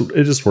it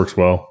just works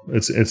well.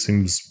 It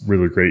seems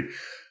really great.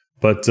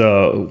 But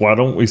why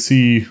don't we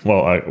see,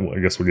 well, I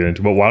guess we'll get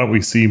into, but why don't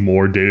we see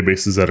more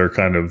databases that are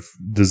kind of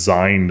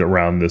designed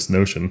around this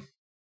notion?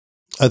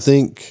 I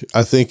think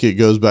it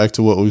goes back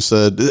to what we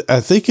said. I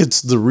think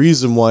it's the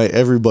reason why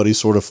everybody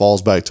sort of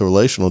falls back to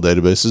relational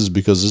databases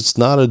because it's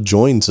not a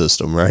join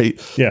system, right?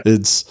 Yeah.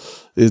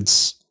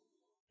 It's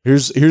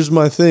here's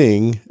my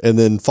thing and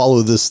then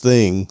follow this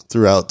thing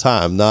throughout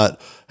time. Not,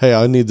 hey,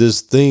 I need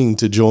this thing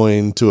to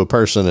join to a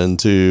person and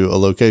to a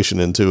location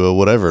and to a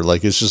whatever.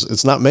 Like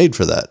it's not made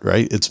for that,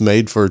 right? It's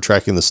made for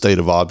tracking the state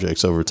of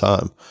objects over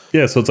time.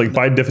 Yeah. So it's like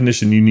by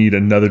definition, you need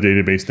another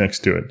database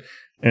next to it.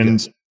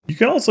 And yes. You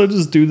can also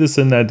just do this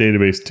in that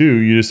database too.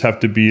 You just have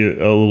to be a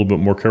little bit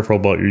more careful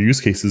about your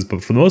use cases.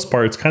 But for the most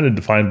part, it's kind of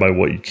defined by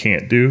what you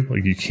can't do.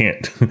 Like you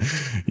can't,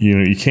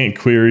 you can't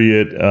query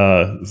it.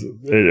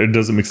 It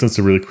doesn't make sense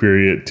to really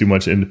query it too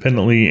much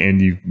independently,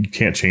 and you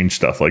can't change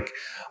stuff. Like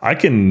I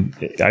can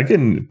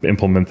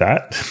implement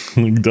that.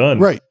 Like, done.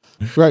 Right.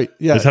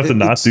 Yeah. I just have to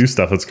not do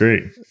stuff. That's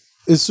great.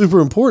 It's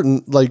super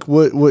important. Like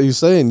what he's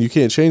saying, you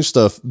can't change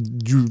stuff.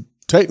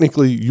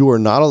 Technically, you are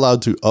not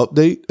allowed to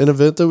update an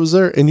event that was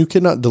there, and you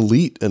cannot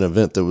delete an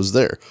event that was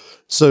there.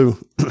 So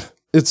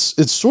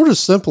it's sort of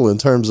simple in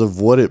terms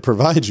of what it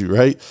provides you,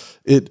 right?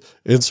 It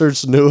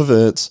inserts new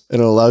events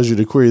and it allows you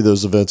to query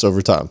those events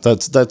over time.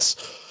 That's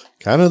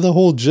kind of the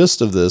whole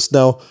gist of this.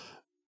 Now,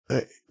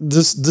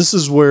 this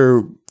is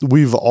where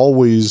we've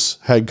always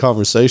had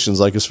conversations,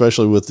 like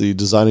especially with the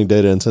designing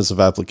data intensive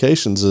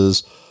applications,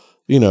 is,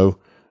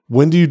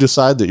 when do you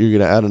decide that you're going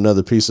to add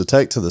another piece of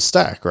tech to the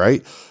stack,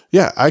 right?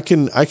 Yeah, I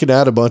can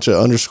add a bunch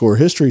of underscore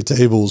history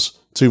tables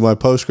to my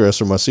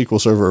Postgres or my SQL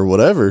Server or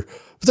whatever,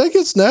 but that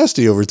gets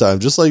nasty over time,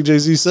 just like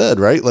Jay-Z said,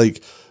 right?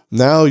 Like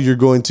now you're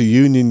going to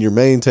union your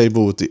main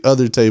table with the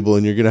other table,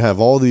 and you're going to have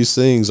all these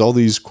things, all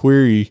these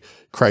query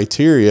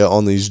criteria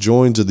on these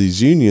joins of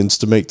these unions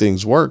to make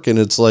things work. And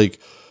it's like,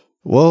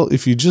 well,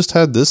 if you just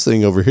had this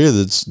thing over here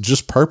that's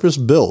just purpose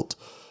built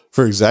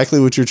for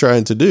exactly what you're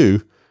trying to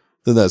do,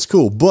 then that's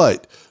cool.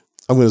 But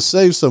I'm going to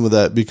save some of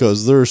that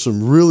because there are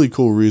some really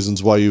cool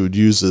reasons why you would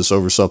use this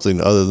over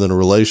something other than a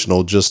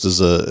relational, just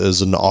as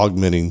an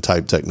augmenting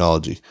type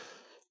technology.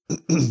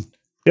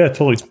 Yeah,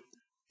 totally.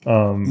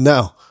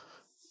 Now,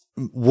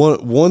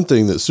 one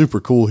thing that's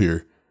super cool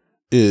here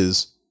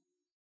is,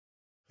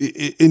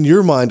 in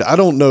your mind, I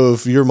don't know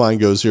if your mind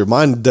goes here.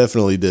 Mine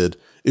definitely did.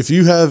 If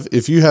you have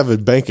a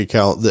bank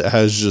account that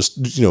has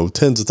just,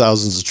 tens of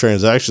thousands of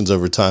transactions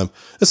over time,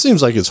 it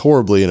seems like it's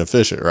horribly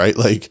inefficient, right?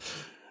 Like,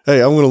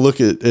 hey, I'm going to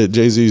look at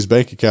Jay-Z's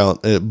bank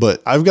account,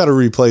 but I've got to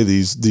replay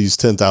these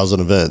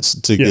 10,000 events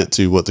to get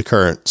to what the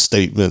current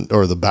statement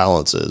or the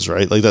balance is,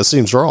 right? Like that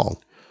seems wrong.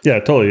 Yeah,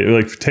 totally.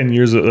 Like for 10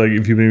 years, like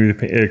if you've been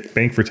a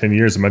bank for 10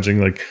 years,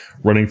 imagine like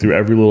running through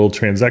every little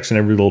transaction,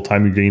 every little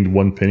time you gained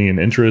 1 penny in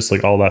interest,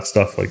 like all that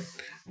stuff. Like,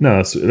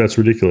 no, that's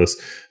ridiculous.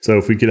 So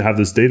if we could have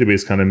this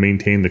database kind of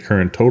maintain the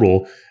current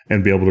total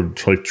and be able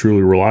to like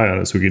truly rely on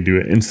it, so we can do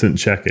an instant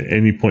check at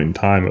any point in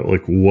time at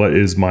like, what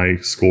is my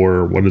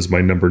score? What is my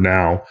number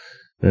now?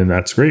 And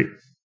that's great.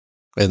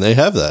 And they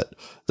have that.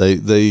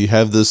 They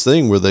have this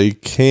thing where they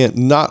can't,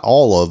 not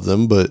all of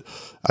them, but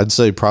I'd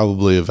say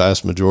probably a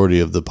vast majority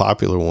of the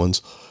popular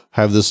ones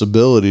have this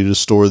ability to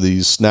store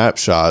these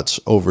snapshots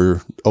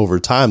over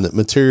time that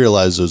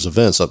materialize those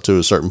events up to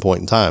a certain point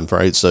in time,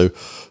 right? So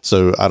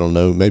I don't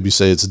know, maybe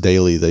say it's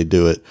daily they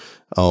do it.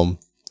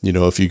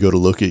 If you go to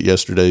look at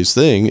yesterday's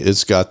thing,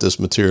 it's got this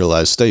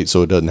materialized state,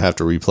 so it doesn't have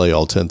to replay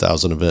all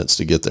 10,000 events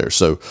to get there.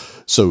 So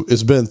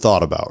it's been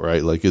thought about,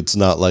 right? Like it's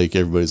not like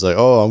everybody's like,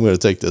 oh, I'm going to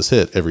take this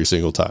hit every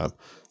single time.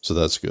 So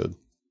that's good.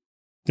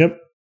 Yep.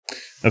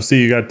 I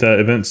see you got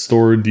event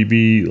store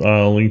DB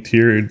linked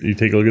here. You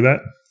take a look at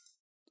that.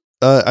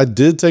 I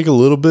did take a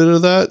little bit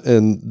of that,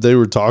 and they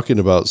were talking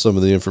about some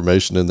of the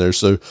information in there.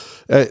 So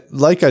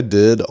like I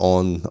did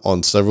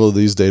on several of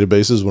these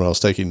databases when I was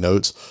taking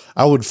notes,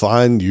 I would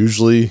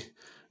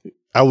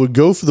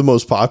go for the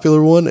most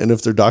popular one. And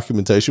if their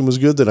documentation was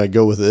good, then I'd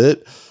go with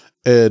it.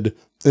 And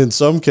in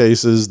some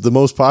cases, the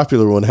most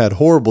popular one had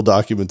horrible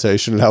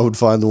documentation, and I would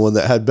find the one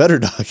that had better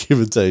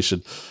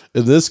documentation.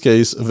 In this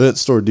case, Event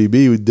Store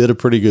DB, we did a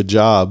pretty good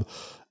job.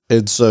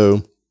 And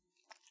so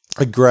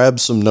I grabbed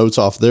some notes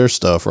off their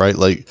stuff, right?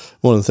 Like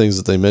one of the things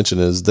that they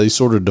mentioned is they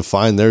sort of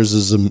define theirs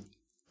as an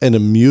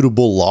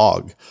immutable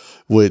log,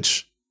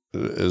 which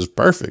is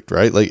perfect,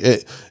 right? Like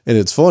and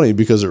it's funny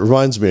because it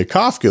reminds me of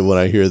Kafka when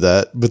I hear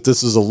that, but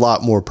this is a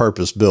lot more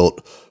purpose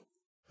built.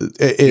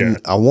 And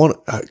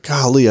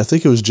I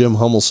think it was Jim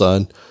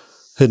Hummelstein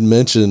had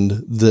mentioned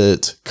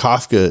that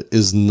Kafka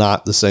is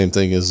not the same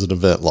thing as an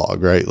event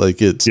log, right?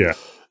 Like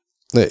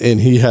and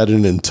he had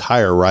an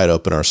entire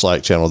write-up in our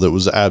Slack channel that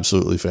was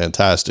absolutely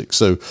fantastic.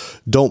 So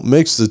don't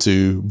mix the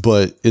two,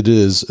 but it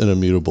is an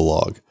immutable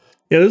log.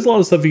 Yeah, there's a lot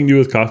of stuff you can do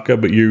with Kafka,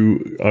 but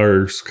you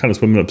are kind of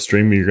swimming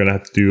upstream. You're going to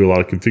have to do a lot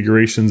of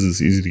configurations.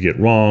 It's easy to get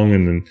wrong,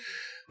 and then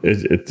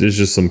there's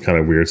just some kind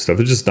of weird stuff.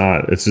 It's just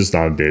not a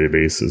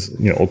database, is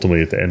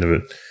ultimately at the end of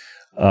it.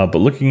 But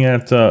looking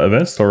at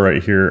Event Store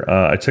right here,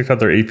 I checked out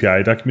their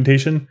API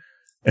documentation,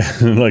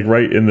 and like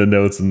right in the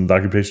notes and the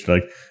documentation,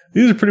 like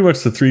these are pretty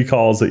much the three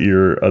calls that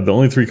the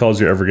only three calls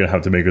you're ever going to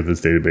have to make with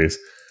this database.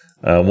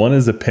 One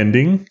is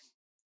appending.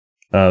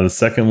 The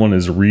second one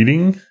is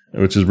reading,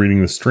 which is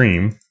reading the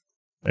stream,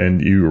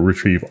 and you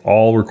retrieve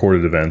all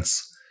recorded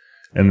events.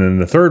 And then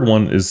the third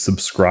one is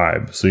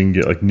subscribe, so you can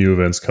get like new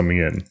events coming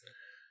in.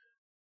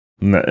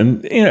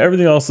 And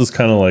everything else is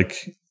kind of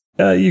like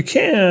you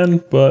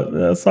can, but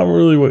that's not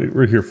really what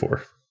we're here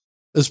for.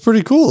 It's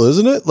pretty cool,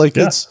 isn't it? Like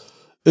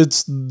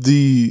it's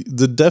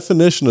the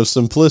definition of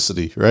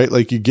simplicity, right?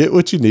 Like you get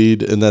what you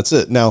need and that's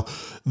it. Now,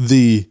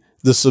 the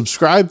The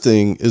subscribe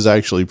thing is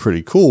actually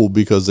pretty cool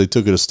because they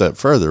took it a step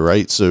further,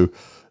 right? So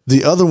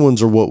the other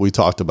ones are what we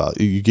talked about.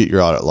 You get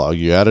your audit log,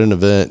 you add an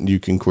event, and you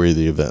can query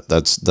the event.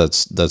 That's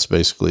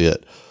basically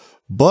it.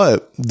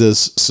 But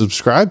this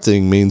subscribe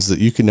thing means that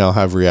you can now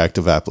have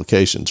reactive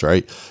applications,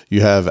 right? You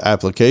have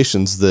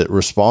applications that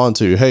respond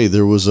to, hey,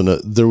 there was an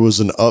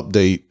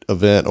update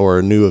event or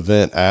a new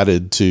event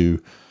added to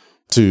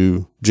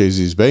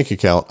Jay-Z's bank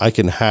account. I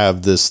can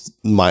have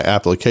my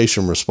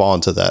application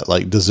respond to that.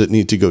 Like, does it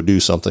need to go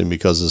do something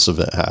because this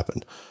event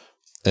happened?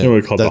 And you know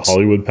what we call the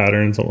Hollywood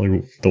pattern?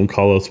 Something like, don't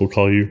call us, we'll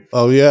call you.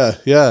 Oh, yeah.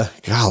 Yeah.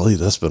 Golly,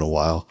 that's been a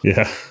while.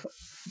 Yeah.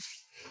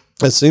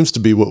 That seems to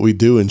be what we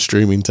do in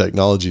streaming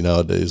technology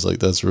nowadays. Like,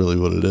 that's really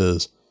what it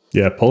is.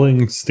 Yeah,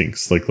 polling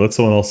stinks. Like, let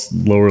someone else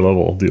lower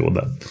level deal with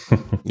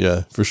that.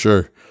 Yeah, for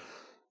sure.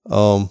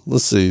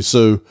 Let's see.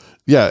 So,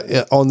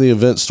 yeah, on the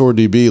Event Store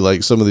DB,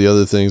 like some of the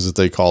other things that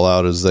they call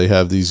out is they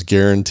have these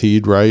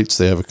guaranteed rights.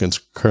 They have a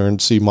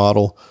concurrency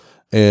model,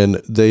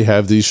 and they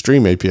have these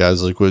stream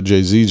APIs, like what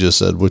Jay-Z just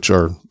said, which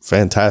are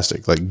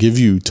fantastic. Like, give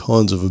you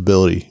tons of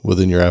ability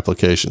within your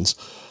applications.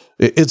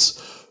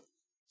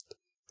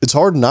 It's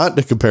hard not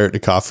to compare it to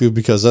Kafka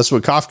because that's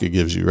what Kafka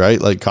gives you,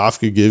 right? Like,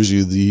 Kafka gives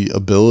you the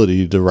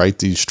ability to write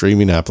these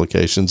streaming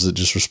applications that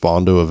just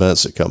respond to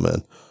events that come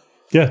in.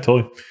 Yeah,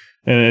 totally.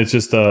 And it's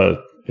just,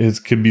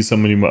 it could be so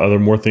many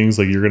more things.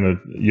 Like,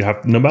 you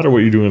have, no matter what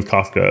you're doing with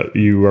Kafka,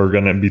 you are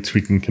going to be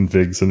tweaking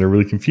configs, and they're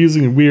really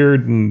confusing and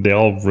weird, and they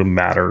all really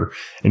matter,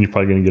 and you're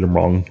probably going to get them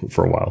wrong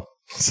for a while.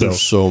 So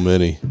There's so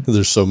many.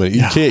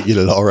 You can't get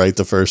it all right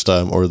the first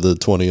time or the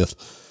 20th.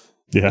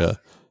 Yeah.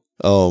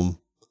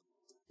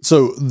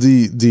 So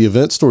the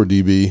Event Store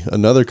DB,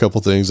 another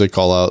couple things they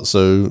call out.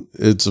 So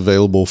it's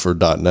available for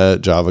 .NET,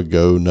 Java,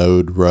 Go,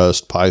 Node,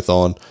 Rust,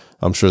 Python.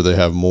 I'm sure they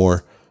have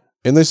more.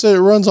 And they say it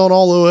runs on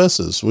all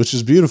OSs, which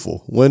is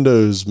beautiful.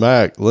 Windows,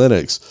 Mac,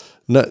 Linux.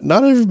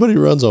 Not everybody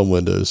runs on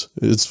Windows.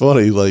 It's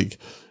funny. Like,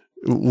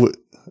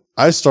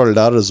 I started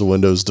out as a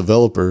Windows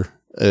developer,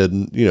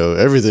 and, you know,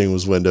 everything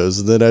was Windows.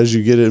 And then as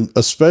you get in,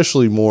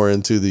 especially more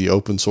into the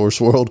open source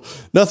world,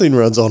 nothing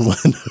runs on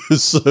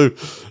Windows. So,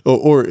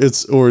 or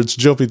it's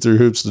jumping through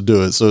hoops to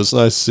do it. So it's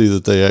nice to see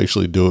that they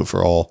actually do it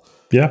for all.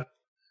 Yeah.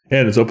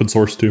 And it's open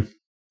source too.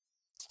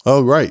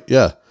 Oh, right.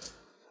 Yeah.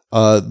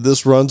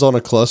 This runs on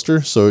a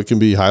cluster, so it can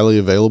be highly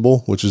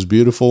available, which is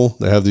beautiful.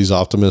 They have these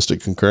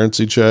optimistic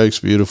concurrency checks.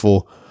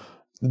 Beautiful.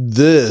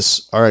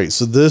 All right.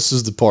 So this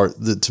is the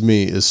part that to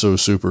me is so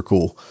super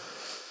cool.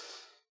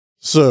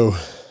 So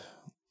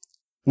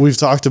we've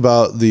talked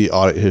about the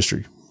audit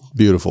history.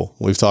 Beautiful.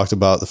 We've talked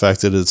about the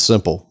fact that it's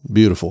simple.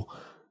 Beautiful.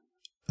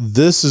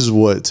 This is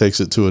what takes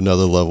it to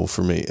another level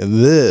for me. And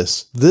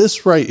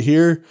this right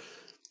here,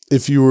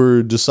 if you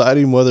were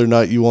deciding whether or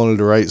not you wanted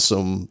to write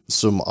some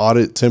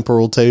audit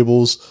temporal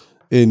tables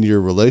in your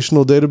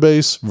relational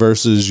database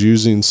versus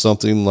using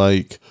something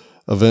like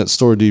Event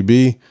Store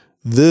DB,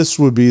 this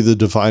would be the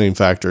defining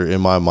factor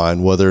in my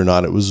mind, whether or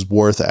not it was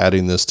worth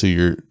adding this to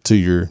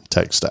your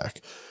tech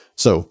stack.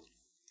 So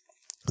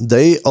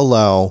they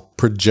allow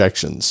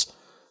projections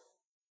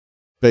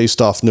based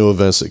off new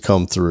events that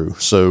come through.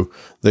 So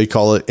they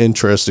call it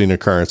interesting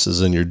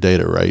occurrences in your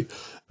data, right?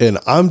 And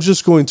I'm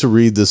just going to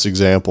read this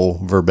example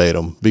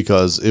verbatim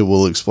because it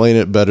will explain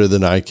it better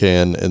than I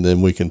can, and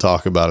then we can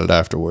talk about it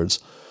afterwards.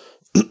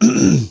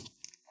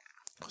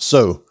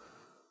 So,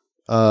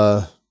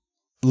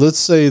 let's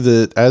say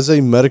that as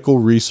a medical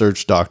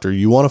research doctor,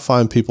 you want to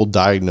find people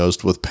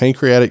diagnosed with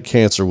pancreatic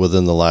cancer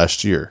within the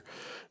last year.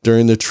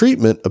 During the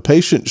treatment, a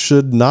patient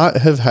should not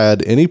have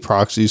had any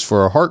proxies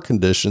for a heart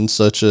condition,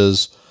 such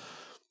as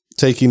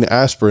taking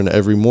aspirin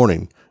every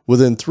morning.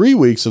 Within 3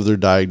 weeks of their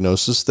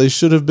diagnosis, they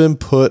should have been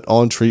put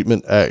on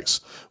treatment X.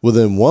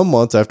 Within 1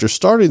 month after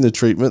starting the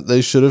treatment,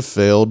 they should have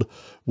failed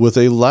with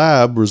a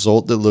lab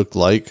result that looked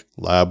like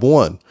lab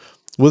 1.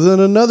 Within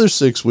another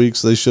 6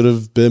 weeks, they should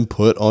have been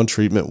put on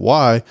treatment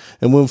Y,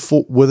 and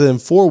within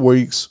 4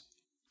 weeks,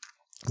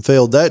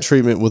 failed that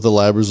treatment with a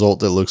lab result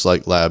that looks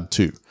like lab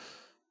 2.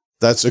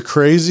 That's a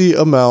crazy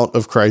amount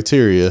of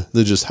criteria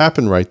that just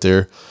happened right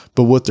there.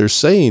 But what they're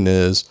saying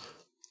is,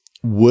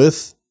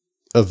 with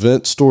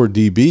Event Store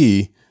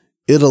DB,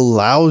 it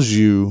allows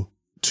you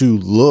to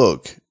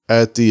look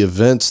at the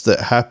events that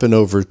happen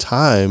over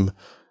time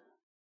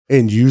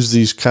and use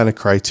these kind of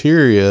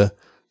criteria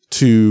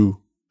to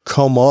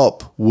come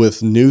up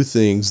with new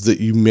things that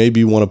you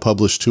maybe want to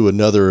publish to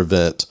another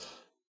event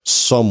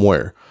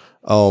somewhere.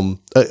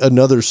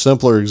 Another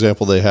simpler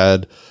example they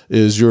had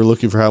is you're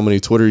looking for how many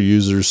Twitter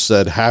users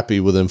said happy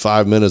within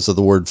 5 minutes of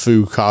the word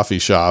foo coffee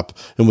shop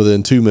and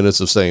within 2 minutes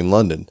of saying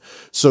London.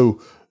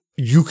 So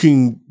you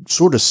can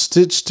sort of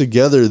stitch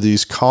together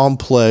these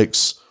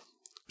complex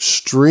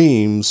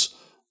streams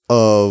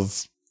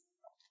of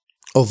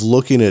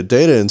looking at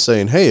data and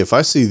saying, hey, if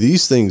I see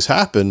these things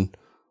happen,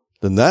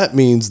 then that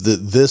means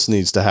that this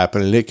needs to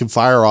happen. And it can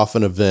fire off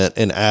an event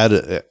and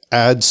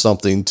add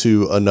something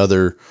to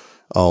another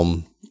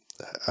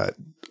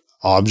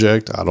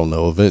object, I don't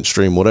know, event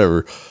stream,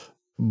 whatever.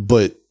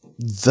 But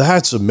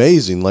that's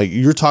amazing. Like,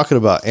 you're talking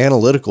about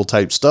analytical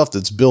type stuff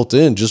that's built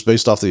in just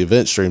based off the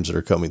event streams that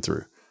are coming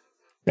through.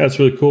 Yeah, it's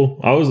really cool.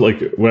 I was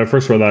like, when I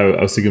first read that,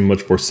 I was thinking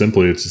much more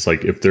simply. It's just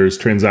like, if there's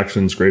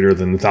transactions greater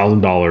than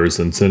 $1,000,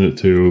 then send it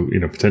to,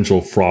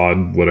 potential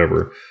fraud,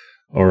 whatever.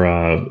 Or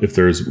if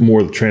there's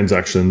more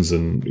transactions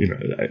and,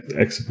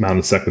 X amount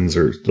of seconds,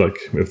 or like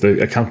if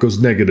the account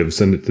goes negative,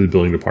 send it to the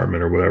billing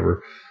department or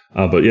whatever.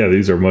 But yeah,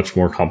 these are much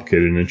more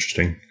complicated and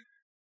interesting.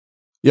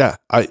 Yeah,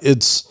 I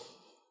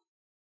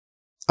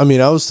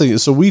was thinking,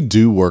 so we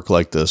do work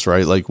like this,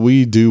 right? Like,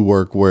 we do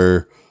work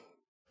where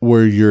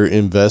you're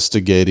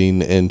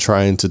investigating and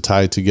trying to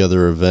tie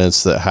together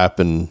events that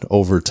happen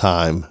over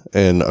time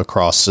and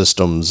across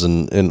systems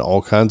and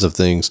all kinds of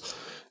things.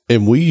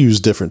 And we use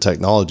different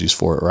technologies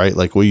for it, right?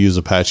 Like, we use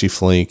Apache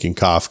Flink and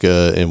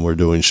Kafka, and we're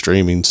doing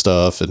streaming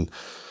stuff, and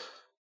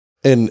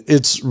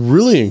it's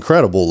really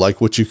incredible,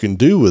 like, what you can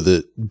do with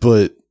it,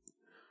 but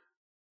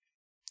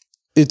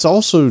it's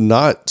also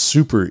not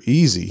super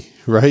easy,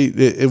 right?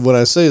 When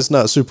I say it's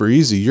not super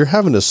easy, you're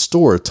having to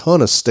store a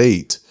ton of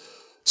state.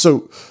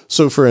 So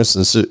for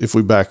instance, if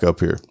we back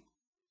up here,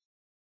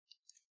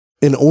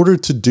 in order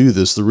to do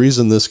this, the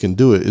reason this can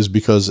do it is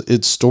because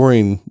it's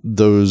storing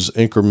those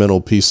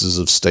incremental pieces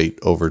of state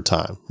over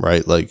time,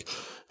 right? Like,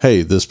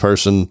 hey, this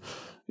person,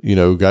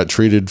 got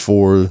treated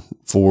for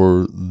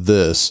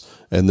this,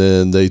 and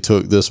then they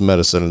took this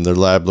medicine and their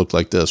lab looked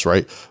like this,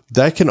 right?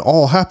 That can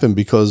all happen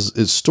because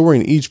it's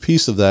storing each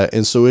piece of that.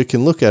 And so it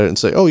can look at it and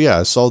say, oh yeah,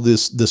 I saw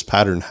this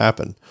pattern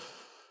happen.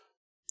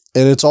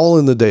 And it's all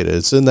in the data.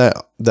 It's in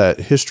that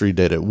history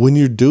data. When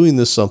you're doing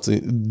this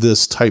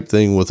type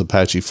thing with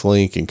Apache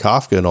Flink and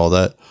Kafka and all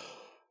that,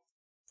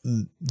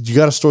 you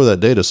got to store that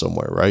data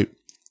somewhere, right?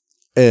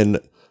 And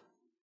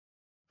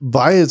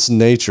by its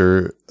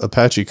nature,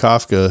 Apache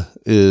Kafka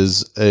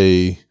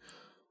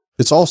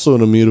it's also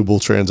an immutable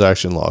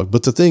transaction log.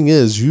 But the thing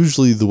is,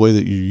 usually the way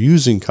that you're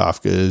using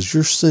Kafka is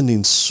you're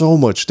sending so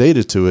much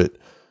data to it,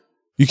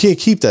 you can't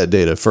keep that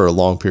data for a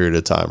long period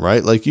of time,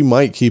 right? Like, you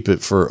might keep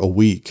it for a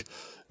week,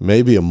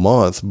 maybe a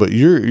month, but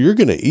you're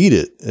going to eat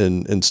it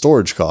in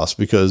storage costs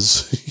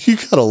because you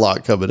got a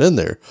lot coming in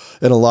there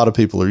and a lot of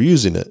people are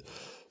using it.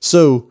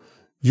 So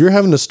you're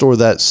having to store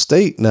that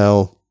state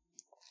now,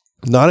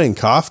 not in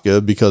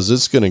Kafka because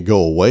it's going to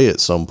go away at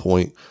some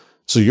point.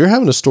 So you're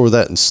having to store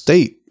that in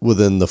state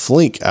within the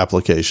Flink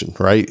application,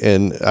 right?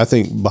 And I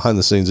think behind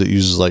the scenes it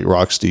uses like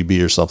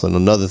RocksDB or something,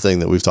 another thing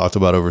that we've talked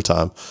about over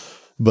time.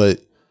 But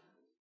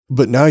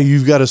now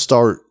you've got to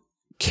start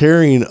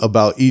caring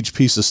about each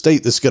piece of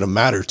state that's going to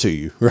matter to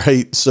you,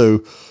 right?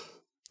 So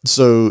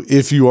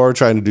if you are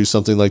trying to do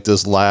something like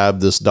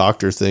this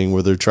doctor thing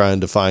where they're trying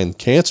to find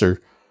cancer,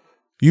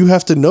 you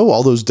have to know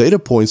all those data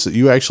points that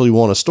you actually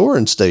want to store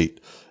in state.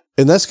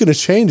 And that's going to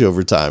change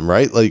over time,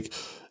 right? Like,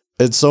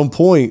 at some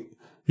point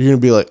you're going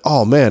to be like,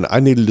 oh man, I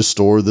needed to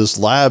store this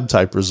lab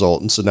type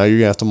result. And so now you're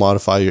going to have to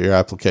modify your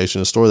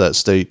application to store that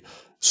state.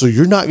 So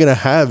you're not going to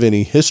have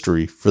any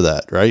history for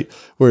that, right?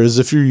 Whereas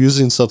if you're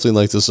using something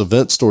like this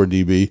event store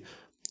DB,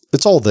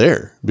 it's all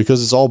there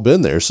because it's all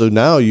been there. So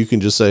now you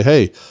can just say,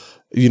 hey,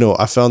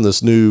 I found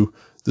this new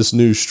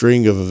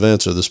string of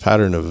events or this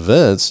pattern of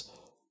events.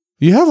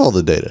 You have all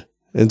the data.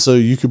 And so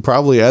you could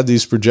probably add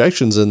these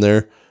projections in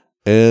there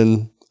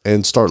and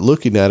start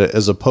looking at it,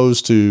 as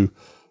opposed to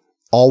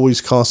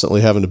always constantly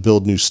having to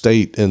build new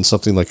state in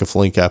something like a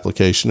Flink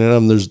application.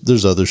 And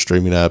there's other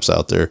streaming apps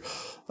out there.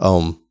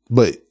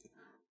 But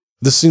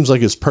this seems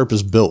like it's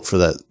purpose built for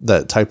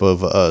that type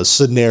of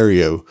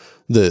scenario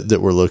that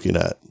we're looking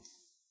at.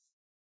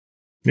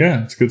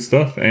 Yeah, it's good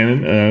stuff,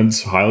 and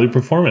it's highly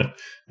performant.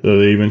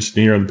 They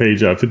mentioned here on the page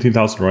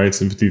 15,000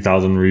 writes and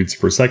 50,000 reads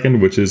per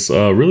second, which is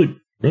really,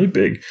 really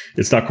big.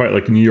 It's not quite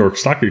like New York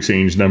Stock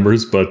Exchange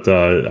numbers, but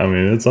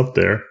it's up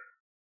there.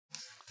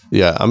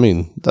 Yeah,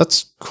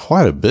 that's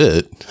quite a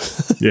bit.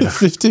 Yeah,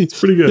 15, it's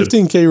pretty good.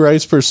 15K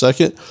writes per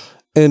second,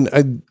 and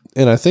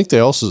I think they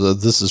also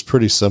said this is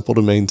pretty simple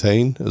to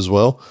maintain as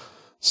well.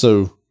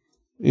 So,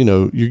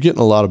 you're getting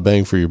a lot of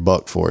bang for your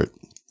buck for it.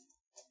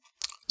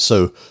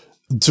 So,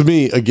 to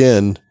me,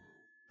 again,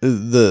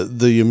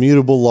 the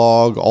immutable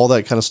log, all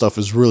that kind of stuff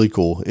is really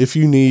cool. If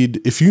you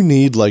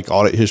need like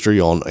audit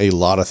history on a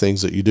lot of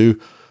things that you do,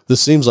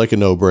 this seems like a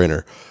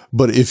no-brainer.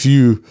 But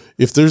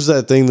if there's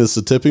that thing that's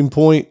the tipping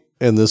point,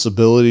 and this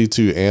ability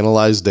to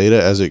analyze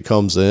data as it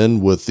comes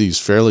in with these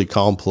fairly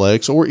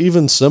complex or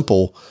even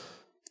simple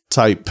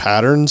type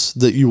patterns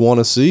that you want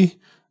to see,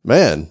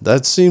 man,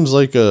 that seems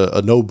like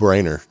a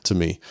no-brainer to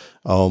me.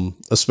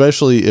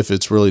 Especially if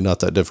it's really not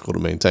that difficult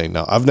to maintain.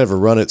 Now, I've never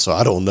run it, so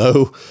I don't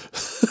know.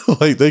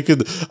 Like, they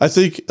could, I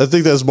think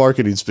that's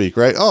marketing speak,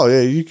 right? Oh yeah,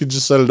 you could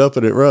just set it up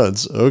and it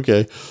runs.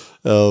 Okay.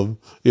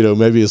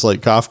 Maybe it's like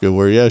Kafka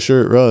where, yeah,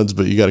 sure, it runs,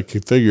 but you got to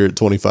configure it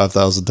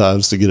 25,000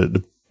 times to get it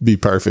to be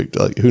perfect.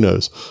 Like, who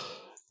knows?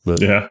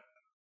 But yeah.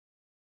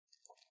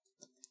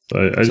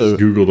 I just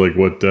Googled like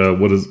what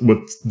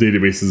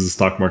databases the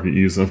stock market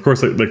use, and of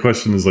course the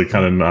question is like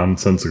kind of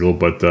nonsensical,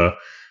 but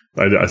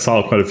I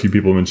saw quite a few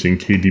people mentioning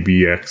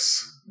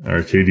KDBX,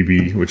 or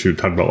KDB, which we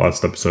talked about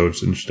last episode, which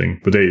is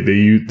interesting. But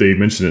they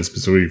mentioned it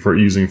specifically for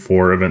using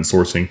for event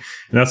sourcing,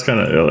 and that's kind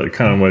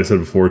of what I said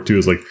before too.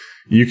 Is like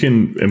you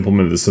can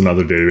implement this in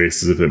other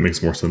databases if it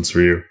makes more sense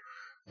for you.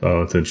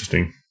 So it's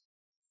interesting.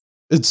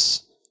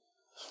 Is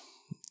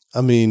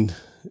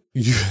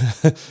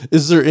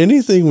there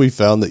anything we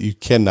found that you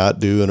cannot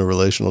do in a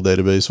relational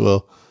database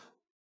well?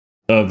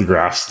 The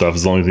graph stuff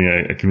is the only thing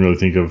I can really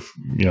think of,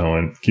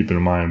 and keeping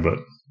in mind. But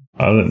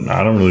I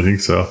don't really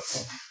think so.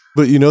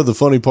 But the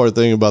funny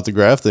thing about the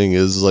graph thing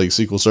is like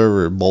SQL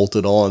Server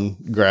bolted on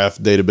graph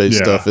database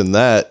stuff in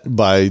that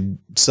by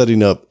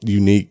setting up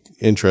unique,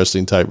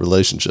 interesting type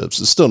relationships.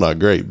 It's still not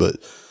great, but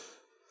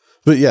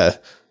yeah.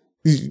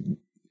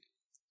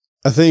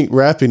 I think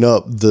wrapping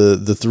up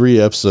the 3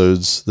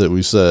 episodes that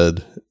we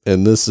said,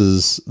 and this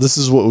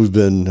is what we've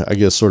been, I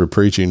guess, sort of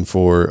preaching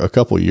for a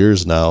couple of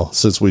years now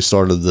since we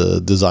started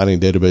the designing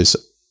database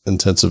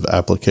intensive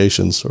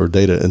applications or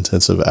data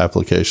intensive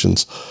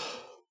applications,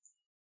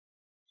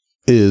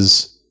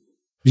 is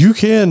you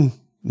can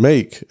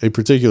make a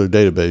particular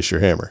database your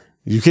hammer.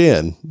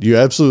 You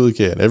absolutely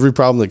can. Every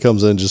problem that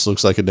comes in just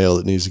looks like a nail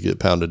that needs to get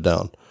pounded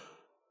down.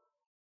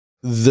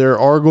 There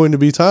are going to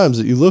be times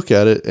that you look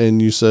at it and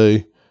you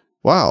say,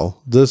 wow,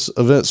 this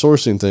event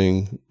sourcing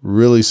thing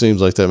really seems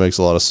like that makes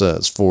a lot of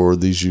sense for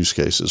these use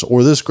cases,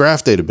 or this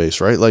graph database,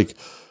 right? Like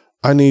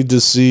I need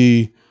to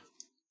see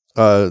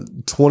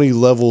 20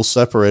 levels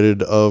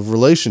separated of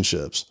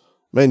relationships.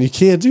 Man, you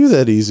can't do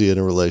that easy in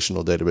a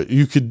relational database.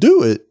 You could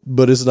do it,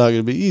 but it's not going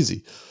to be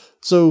easy.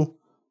 So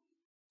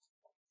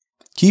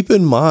keep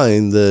in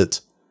mind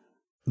that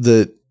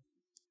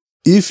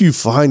if you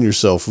find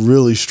yourself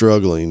really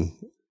struggling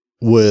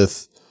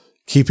with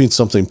keeping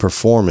something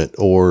performant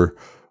or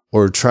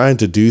trying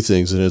to do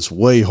things and it's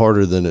way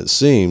harder than it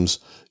seems,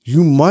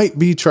 you might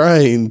be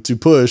trying to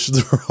push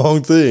the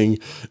wrong thing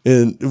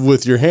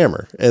with your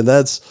hammer. And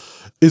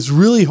it's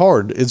really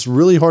hard. It's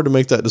really hard to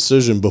make that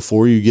decision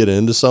before you get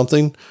into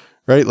something,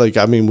 right? Like,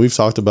 I mean, we've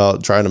talked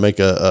about trying to make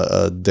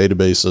a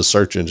database, a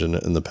search engine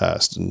in the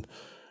past. And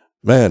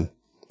man,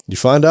 you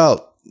find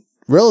out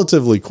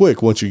relatively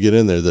quick once you get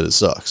in there that it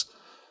sucks.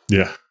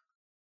 Yeah.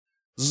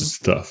 It's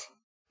tough.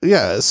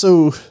 Yeah.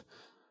 So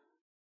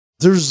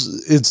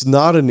it's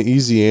not an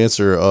easy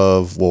answer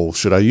of, well,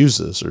 should I use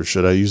this or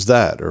should I use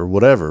that or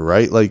whatever,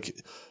 right? Like,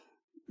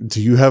 do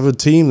you have a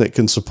team that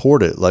can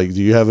support it? Like,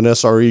 do you have an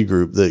SRE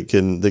group that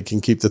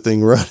can keep the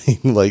thing running?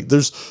 Like,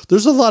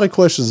 there's a lot of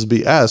questions to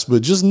be asked,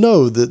 but just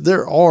know that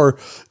there are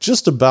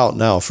just about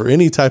now for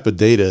any type of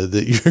data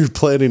that you're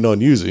planning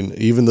on using,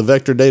 even the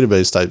vector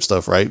database type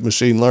stuff, right?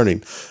 Machine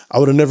learning. I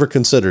would have never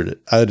considered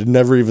it. I had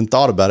never even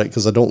thought about it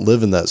because I don't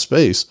live in that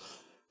space,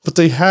 but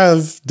they have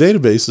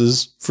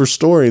databases for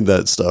storing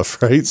that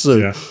stuff, right?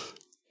 So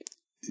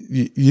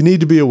you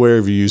need to be aware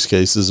of your use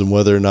cases and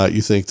whether or not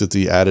you think that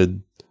the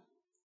added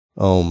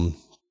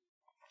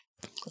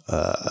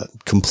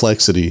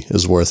complexity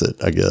is worth it,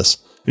 I guess.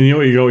 And you know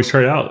what? You can always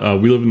try it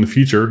out. We live in the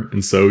future,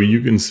 and so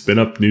you can spin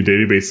up new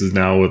databases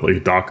now with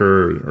like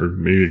Docker or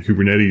maybe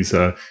Kubernetes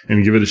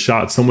and give it a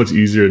shot. So much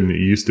easier than it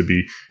used to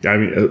be. I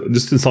mean,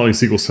 just installing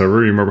SQL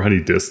Server, you remember how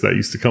many disks that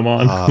used to come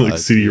on? Like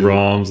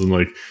CD-ROMs, and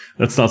like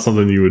that's not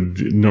something you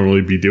would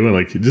normally be doing.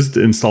 Like just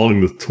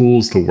installing the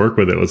tools to work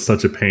with it was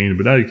such a pain.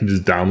 But now you can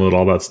just download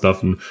all that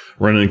stuff and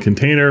run it in a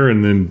container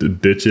and then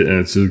ditch it,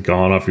 and it's just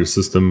gone off your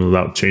system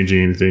without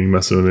changing anything,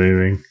 messing with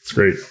anything. It's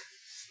great.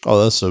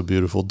 Oh, that's so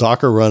beautiful.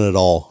 Docker run it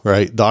all,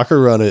 right?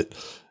 Docker run it.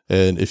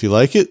 And if you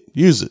like it,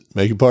 use it.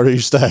 Make it part of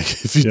your stack.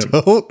 If you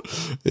don't,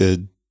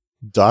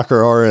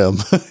 Docker RM,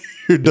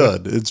 you're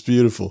done. It's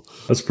beautiful.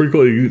 That's pretty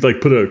cool. You like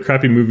put a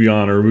crappy movie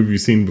on or a movie you've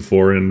seen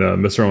before and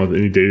mess around with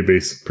any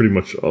database, pretty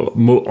much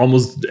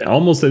almost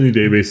any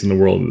database in the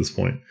world at this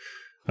point.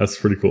 That's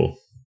pretty cool.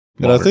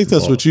 And I think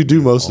that's what you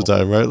do most of the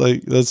time, right?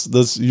 Like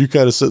that's you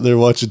kind of sitting there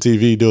watching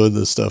TV doing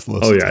this stuff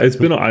most of the time. Oh, yeah. It's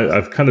been,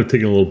 I've kind of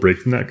taken a little break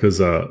from that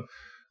because,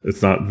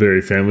 it's not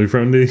very family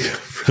friendly,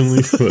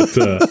 but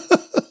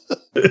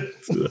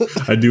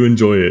I do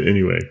enjoy it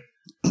anyway.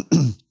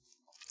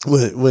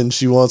 When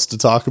she wants to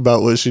talk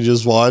about what she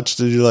just watched,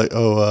 and you're like,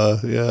 "Oh,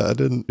 I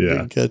didn't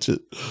catch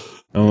it."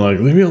 I'm like,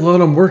 "Leave me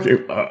alone! I'm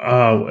working."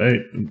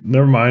 Wait,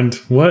 never mind.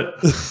 What?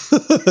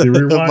 You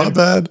rewind? My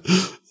bad.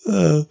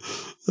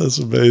 That's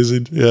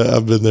amazing. Yeah,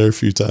 I've been there a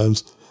few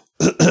times.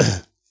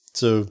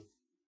 So,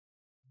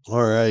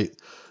 all right.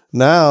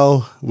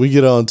 Now we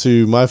get on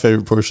to my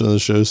favorite portion of the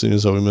show, seeing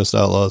as how we missed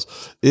Outlaws.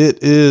 It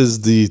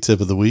is the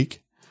tip of the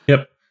week.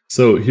 Yep.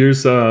 So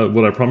here's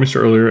what I promised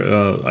you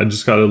earlier. I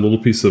just got a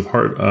little piece of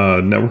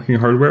networking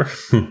hardware,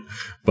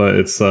 but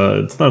it's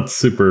not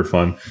super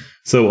fun.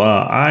 So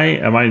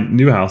at my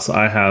new house,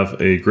 I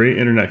have a great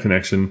internet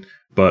connection,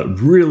 but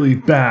really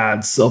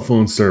bad cell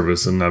phone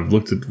service. And I've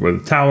looked at where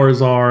the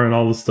towers are and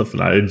all this stuff,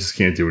 and I just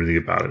can't do anything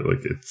about it.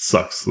 Like, it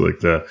sucks.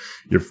 Like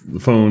your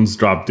phones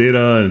drop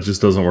data and it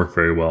just doesn't work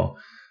very well.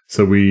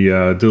 So we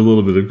did a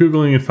little bit of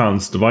Googling and found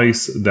this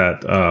device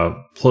that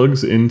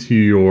plugs into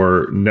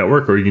your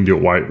network, or you can do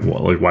it like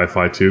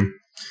Wi-Fi too.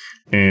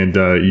 And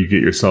you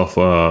get yourself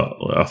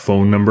a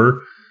phone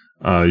number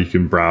You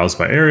can browse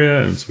by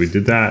area, and so we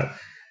did that.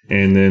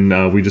 And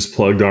then we just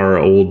plugged our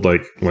old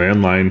like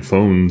landline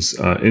phones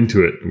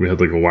into it. We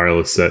had like a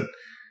wireless set,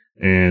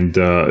 and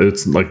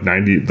it's like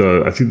 90.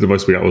 I think the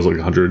device we got was like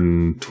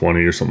 120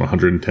 or something,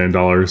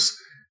 $110,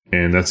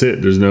 and that's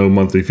it. There's no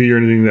monthly fee or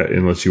anything that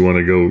unless you want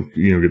to go,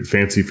 get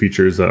fancy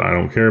features that I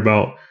don't care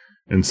about.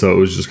 And so it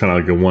was just kind of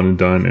like a one and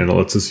done, and it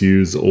lets us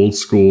use old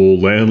school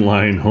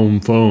landline home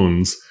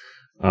phones,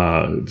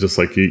 just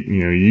like you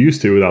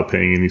used to, without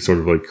paying any sort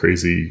of like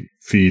crazy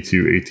fee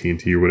to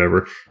AT&T or whatever.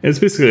 And it's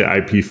basically an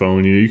IP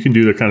phone. You can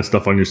do that kind of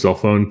stuff on your cell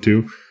phone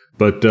too.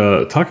 But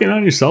talking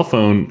on your cell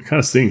phone kind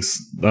of stinks.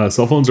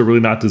 Cell phones are really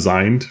not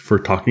designed for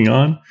talking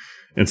on,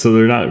 and so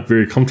they're not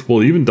very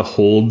comfortable even to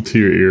hold to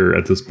your ear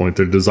at this point.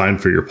 They're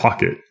designed for your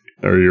pocket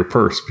or your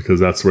purse because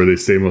that's where they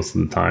stay most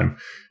of the time.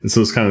 And so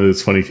it's kind of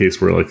this funny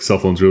case where like cell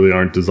phones really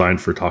aren't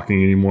designed for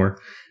talking anymore.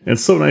 And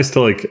it's so nice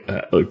to like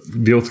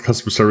deal with the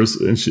customer service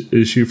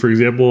issue, for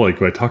example, like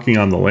by talking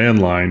on the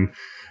landline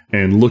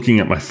and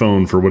looking at my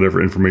phone for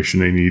whatever information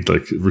they need,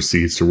 like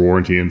receipts or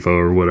warranty info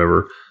or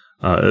whatever.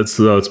 It's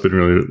been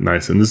really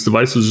nice. And this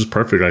device was just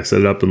perfect. I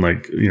set it up in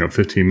like,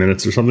 15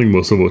 minutes or something,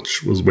 most of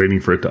which was waiting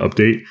for it to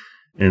update.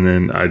 And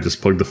then I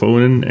just plugged the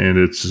phone in and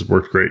it just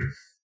worked great.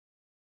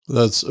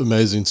 That's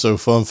amazing. So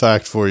fun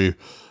fact for you.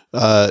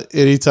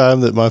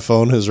 Anytime that my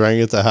phone has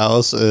rang at the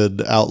house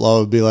and Outlaw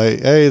would be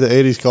like, hey, the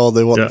 80s called,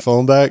 they want the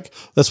phone back.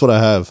 That's what I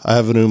have. I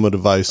have an Ooma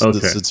device that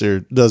sits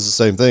here, does the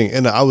same thing.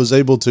 And I was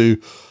able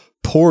to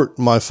port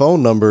my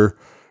phone number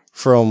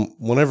from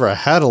whenever I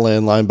had a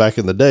landline back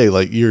in the day,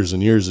 like years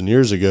and years and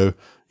years ago.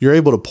 You're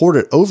able to port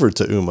it over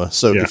to Ooma.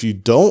 So if you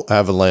don't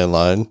have a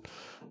landline,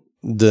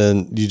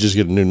 then you just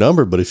get a new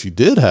number. But if you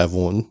did have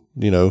one,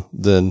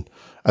 then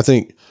I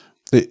think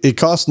it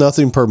costs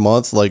nothing per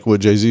month, like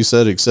what Jay-Z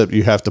said, except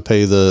you have to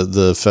pay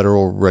the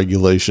federal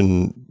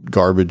regulation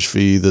garbage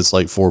fee that's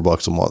like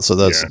 $4 a month. So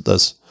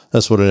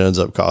that's what it ends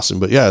up costing.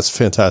 But yeah, it's a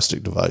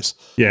fantastic device.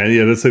 Yeah.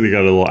 That's like they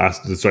got a little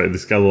that's right.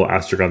 It's got a little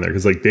asterisk on there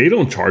because like they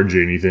don't charge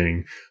you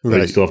anything,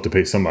 but you still have to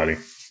pay somebody.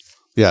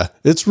 Yeah,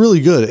 it's really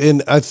good.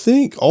 And I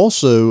think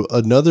also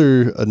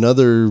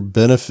another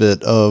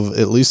benefit of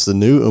at least the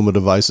new Ooma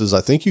devices, I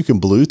think you can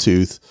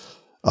Bluetooth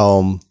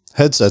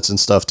headsets and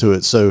stuff to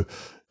it. So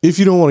if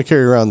you don't want to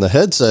carry around the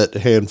headset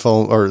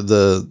phone or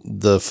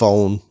the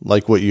phone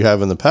like what you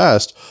have in the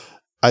past,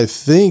 I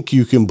think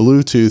you can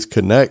Bluetooth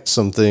connect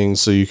some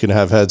things so you can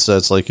have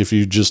headsets. Like if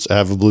you just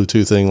have a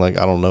Bluetooth thing, like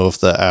I don't know if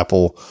the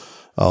Apple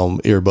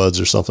earbuds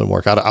or something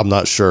work. I'm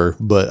not sure,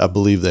 but I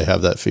believe they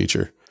have that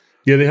feature.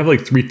 Yeah, they have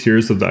like 3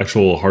 tiers of the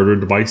actual hardware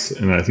device,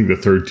 and I think the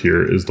 3rd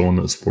tier is the one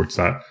that supports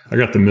that. I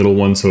got the middle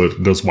one, so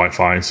it does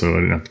Wi-Fi, so I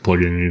didn't have to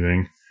plug in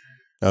anything.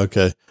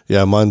 Okay.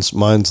 Yeah, mine's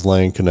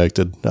LAN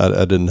connected.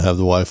 I didn't have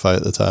the Wi-Fi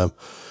at the time.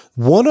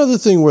 One other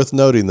thing worth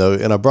noting, though,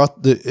 and I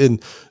brought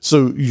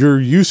so your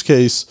use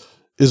case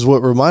is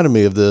what reminded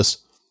me of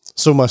this.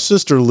 So my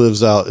sister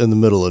lives out in the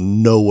middle of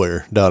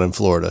nowhere down in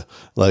Florida,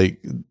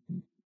 like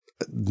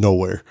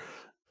nowhere.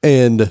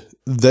 And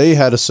they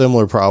had a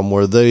similar problem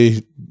where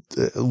they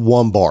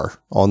one bar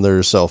on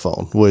their cell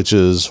phone, which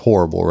is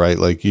horrible, right?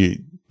 Like you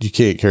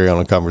can't carry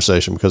on a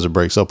conversation because it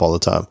breaks up all the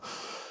time.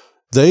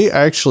 They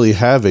actually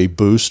have a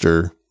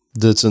booster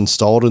that's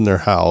installed in their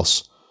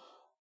house,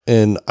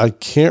 and I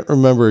can't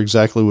remember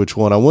exactly which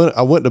one. I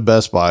went to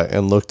Best Buy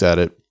and looked at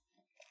it,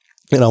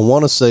 and I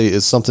want to say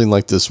it's something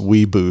like this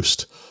Wii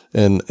Boost,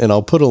 and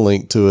I'll put a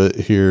link to it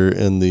here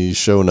in the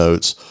show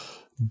notes.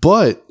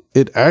 But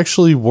it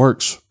actually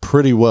works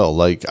pretty well.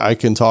 Like I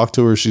can talk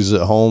to her, she's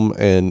at home,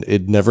 and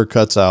it never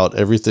cuts out.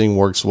 Everything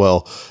works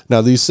well.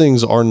 Now these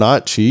things are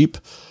not cheap.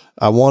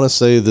 I want to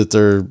say that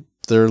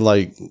they're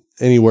like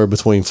anywhere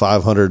between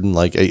 $500 and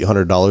like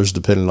 $800,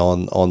 depending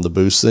on the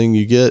boost thing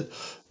you get.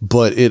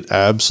 But it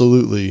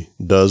absolutely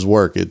does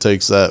work. It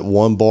takes that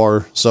 1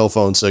 bar cell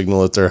phone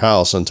signal at their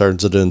house and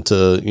turns it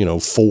into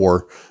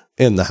 4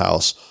 in the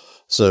house.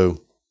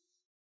 So,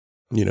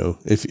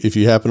 if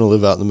you happen to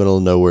live out in the middle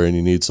of nowhere and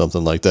you need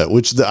something like that,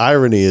 which the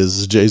irony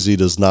is Jay-Z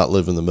does not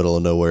live in the middle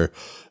of nowhere,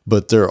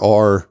 but there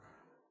are,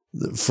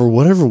 for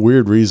whatever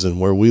weird reason,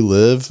 where we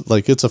live,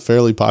 like it's a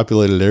fairly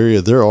populated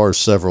area, there are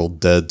several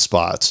dead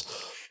spots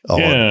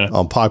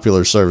on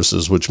popular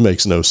services, which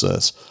makes no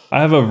sense.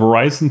 I have a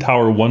Verizon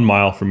tower 1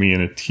 mile from me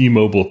and a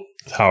T-Mobile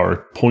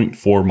tower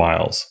 0.4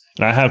 miles.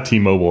 And I have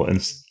T-Mobile and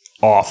it's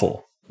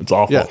awful. It's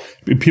awful. Yeah.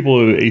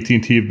 People at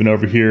AT&T have been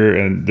over here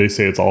and they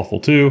say it's awful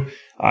too.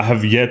 I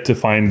have yet to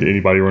find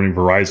anybody running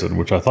Verizon,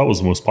 which I thought was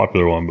the most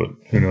popular one, but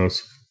who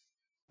knows?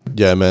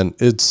 Yeah, man,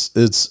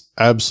 it's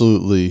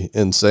absolutely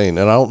insane.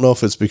 And I don't know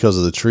if it's because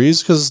of the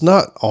trees, because it's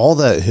not all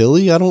that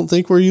hilly, I don't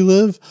think, where you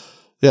live.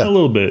 Yeah. A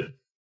little bit.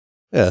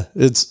 Yeah,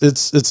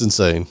 it's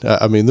insane.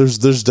 I mean, there's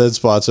dead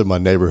spots in my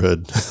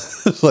neighborhood.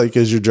 Like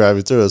as you're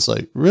driving through, it's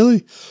like,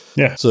 really?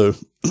 Yeah. So,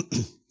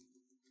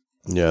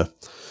 yeah.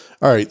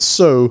 All right.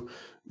 So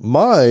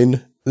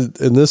mine,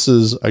 and this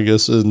is, I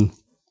guess, in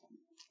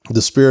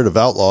the spirit of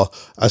Outlaw,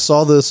 I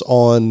saw this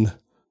on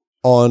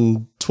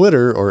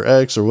Twitter or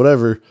X or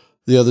whatever.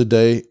 the other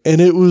day,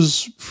 and it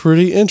was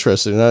pretty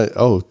interesting.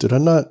 Did I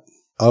not?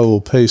 I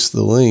will paste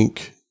the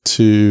link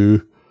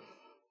to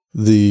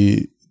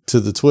the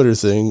Twitter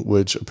thing,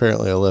 which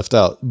apparently I left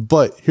out.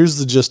 But here's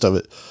the gist of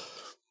it.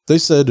 They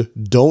said,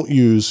 don't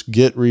use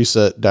git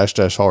reset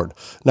 -- hard.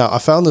 Now, I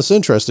found this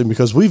interesting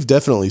because we've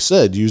definitely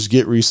said use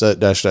git reset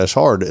 --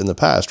 hard in the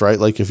past, right?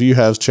 Like if you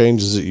have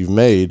changes that you've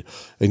made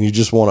and you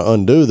just want to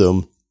undo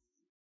them,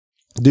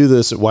 do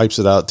this, it wipes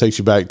it out, takes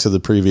you back to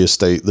the previous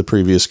state, the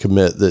previous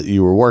commit that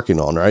you were working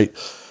on, right?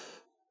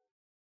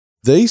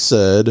 They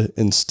said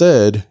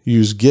instead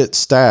use git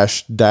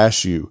stash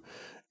 -u.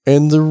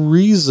 And the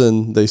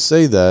reason they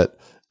say that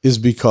is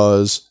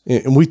because,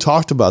 and we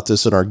talked about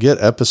this in our Git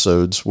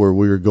episodes where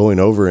we were going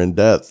over in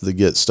depth the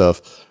Git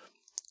stuff,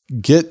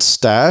 Git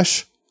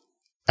stash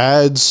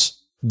adds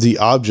the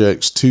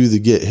objects to the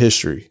Git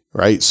history,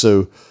 right?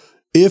 So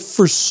if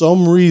for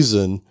some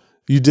reason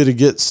you did a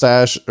git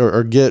stash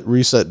or git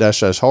reset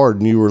 -- hard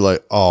and you were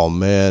like, oh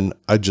man,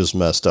 I just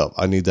messed up,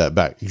 I need that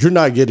back, you're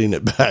not getting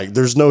it back.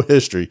 There's no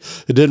history.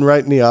 It didn't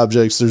write any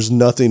objects. There's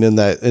nothing in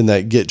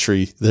that Git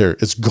tree there.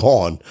 It's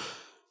gone.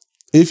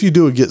 If you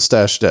do a git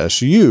stash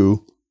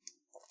 -u,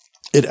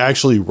 it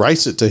actually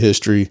writes it to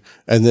history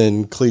and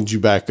then cleans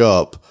you back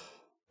up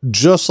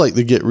just like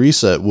the git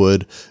reset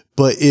would.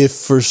 But if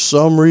for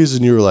some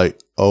reason you were like,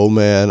 oh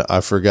man,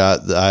 I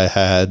forgot that I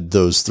had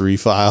those 3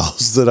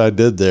 files that I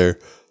did there,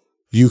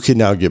 you can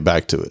now get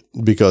back to it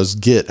because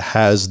Git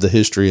has the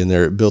history in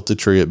there. It built the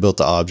tree, it built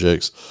the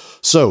objects.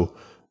 So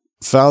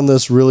found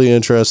this really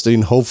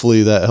interesting.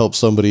 Hopefully that helps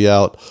somebody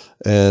out.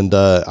 And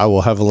I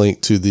will have a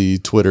link to the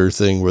Twitter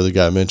thing where the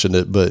guy mentioned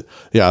it. But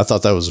yeah, I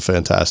thought that was a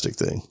fantastic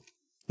thing.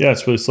 Yeah,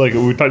 it's like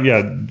we talked.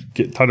 Yeah,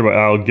 talked about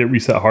how git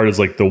reset hard is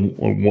like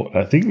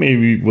I think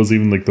maybe was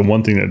even like the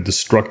one thing that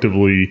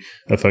destructively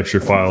affects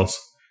your files.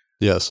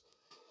 Yes.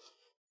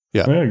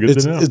 Yeah, good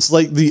to know. It's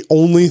like the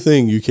only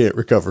thing you can't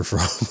recover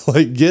from.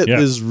 Like Git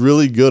is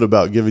really good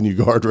about giving you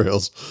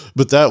guardrails,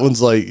 but that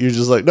one's like, you're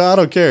just like, no, I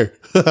don't care.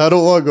 I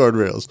don't want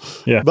guardrails.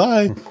 Yeah.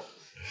 Bye.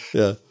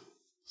 Yeah.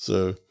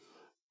 So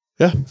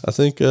yeah, I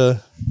think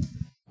that's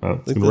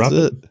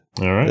it.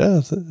 All right.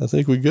 Yeah, I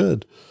think we're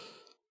good.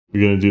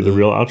 We're going to do the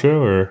real outro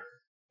or?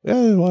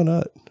 Yeah, why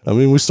not? I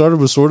mean, we started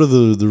with sort of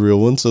the real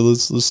one, so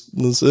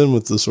let's end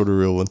with the sort of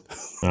real one.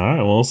 All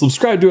right. Well,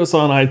 subscribe to us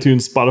on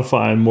iTunes,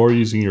 Spotify, and more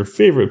using your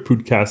favorite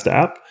podcast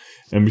app.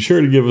 And be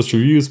sure to give us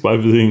reviews by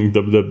visiting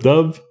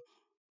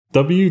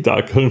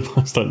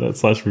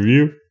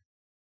www.codingblocks.net/review.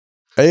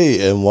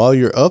 Hey, and while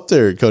you're up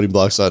there at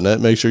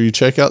codingblocks.net, make sure you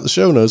check out the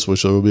show notes,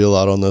 which there will be a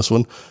lot on this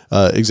one.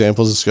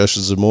 Examples,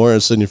 discussions, and more.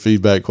 And send your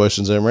feedback,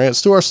 questions, and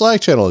rants to our Slack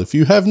channel. If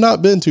you have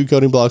not been to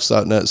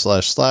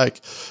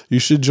codingblocks.net/Slack, you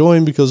should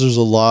join because there's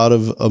a lot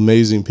of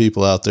amazing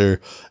people out there.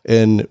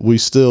 And we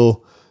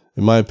still,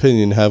 in my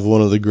opinion, have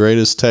one of the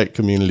greatest tech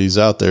communities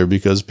out there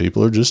because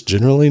people are just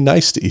generally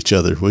nice to each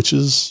other, which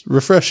is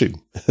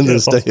refreshing in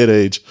this day and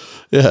age.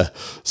 Yeah.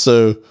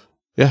 So,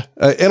 yeah.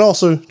 And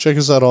also check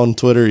us out on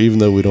Twitter, even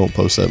though we don't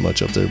post that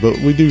much up there, but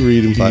we do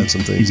read and find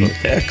some things.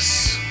 Like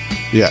X.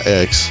 Yeah,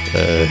 X.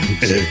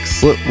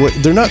 X. What?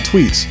 They're not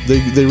tweets.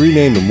 They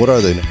renamed them. What are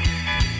they now?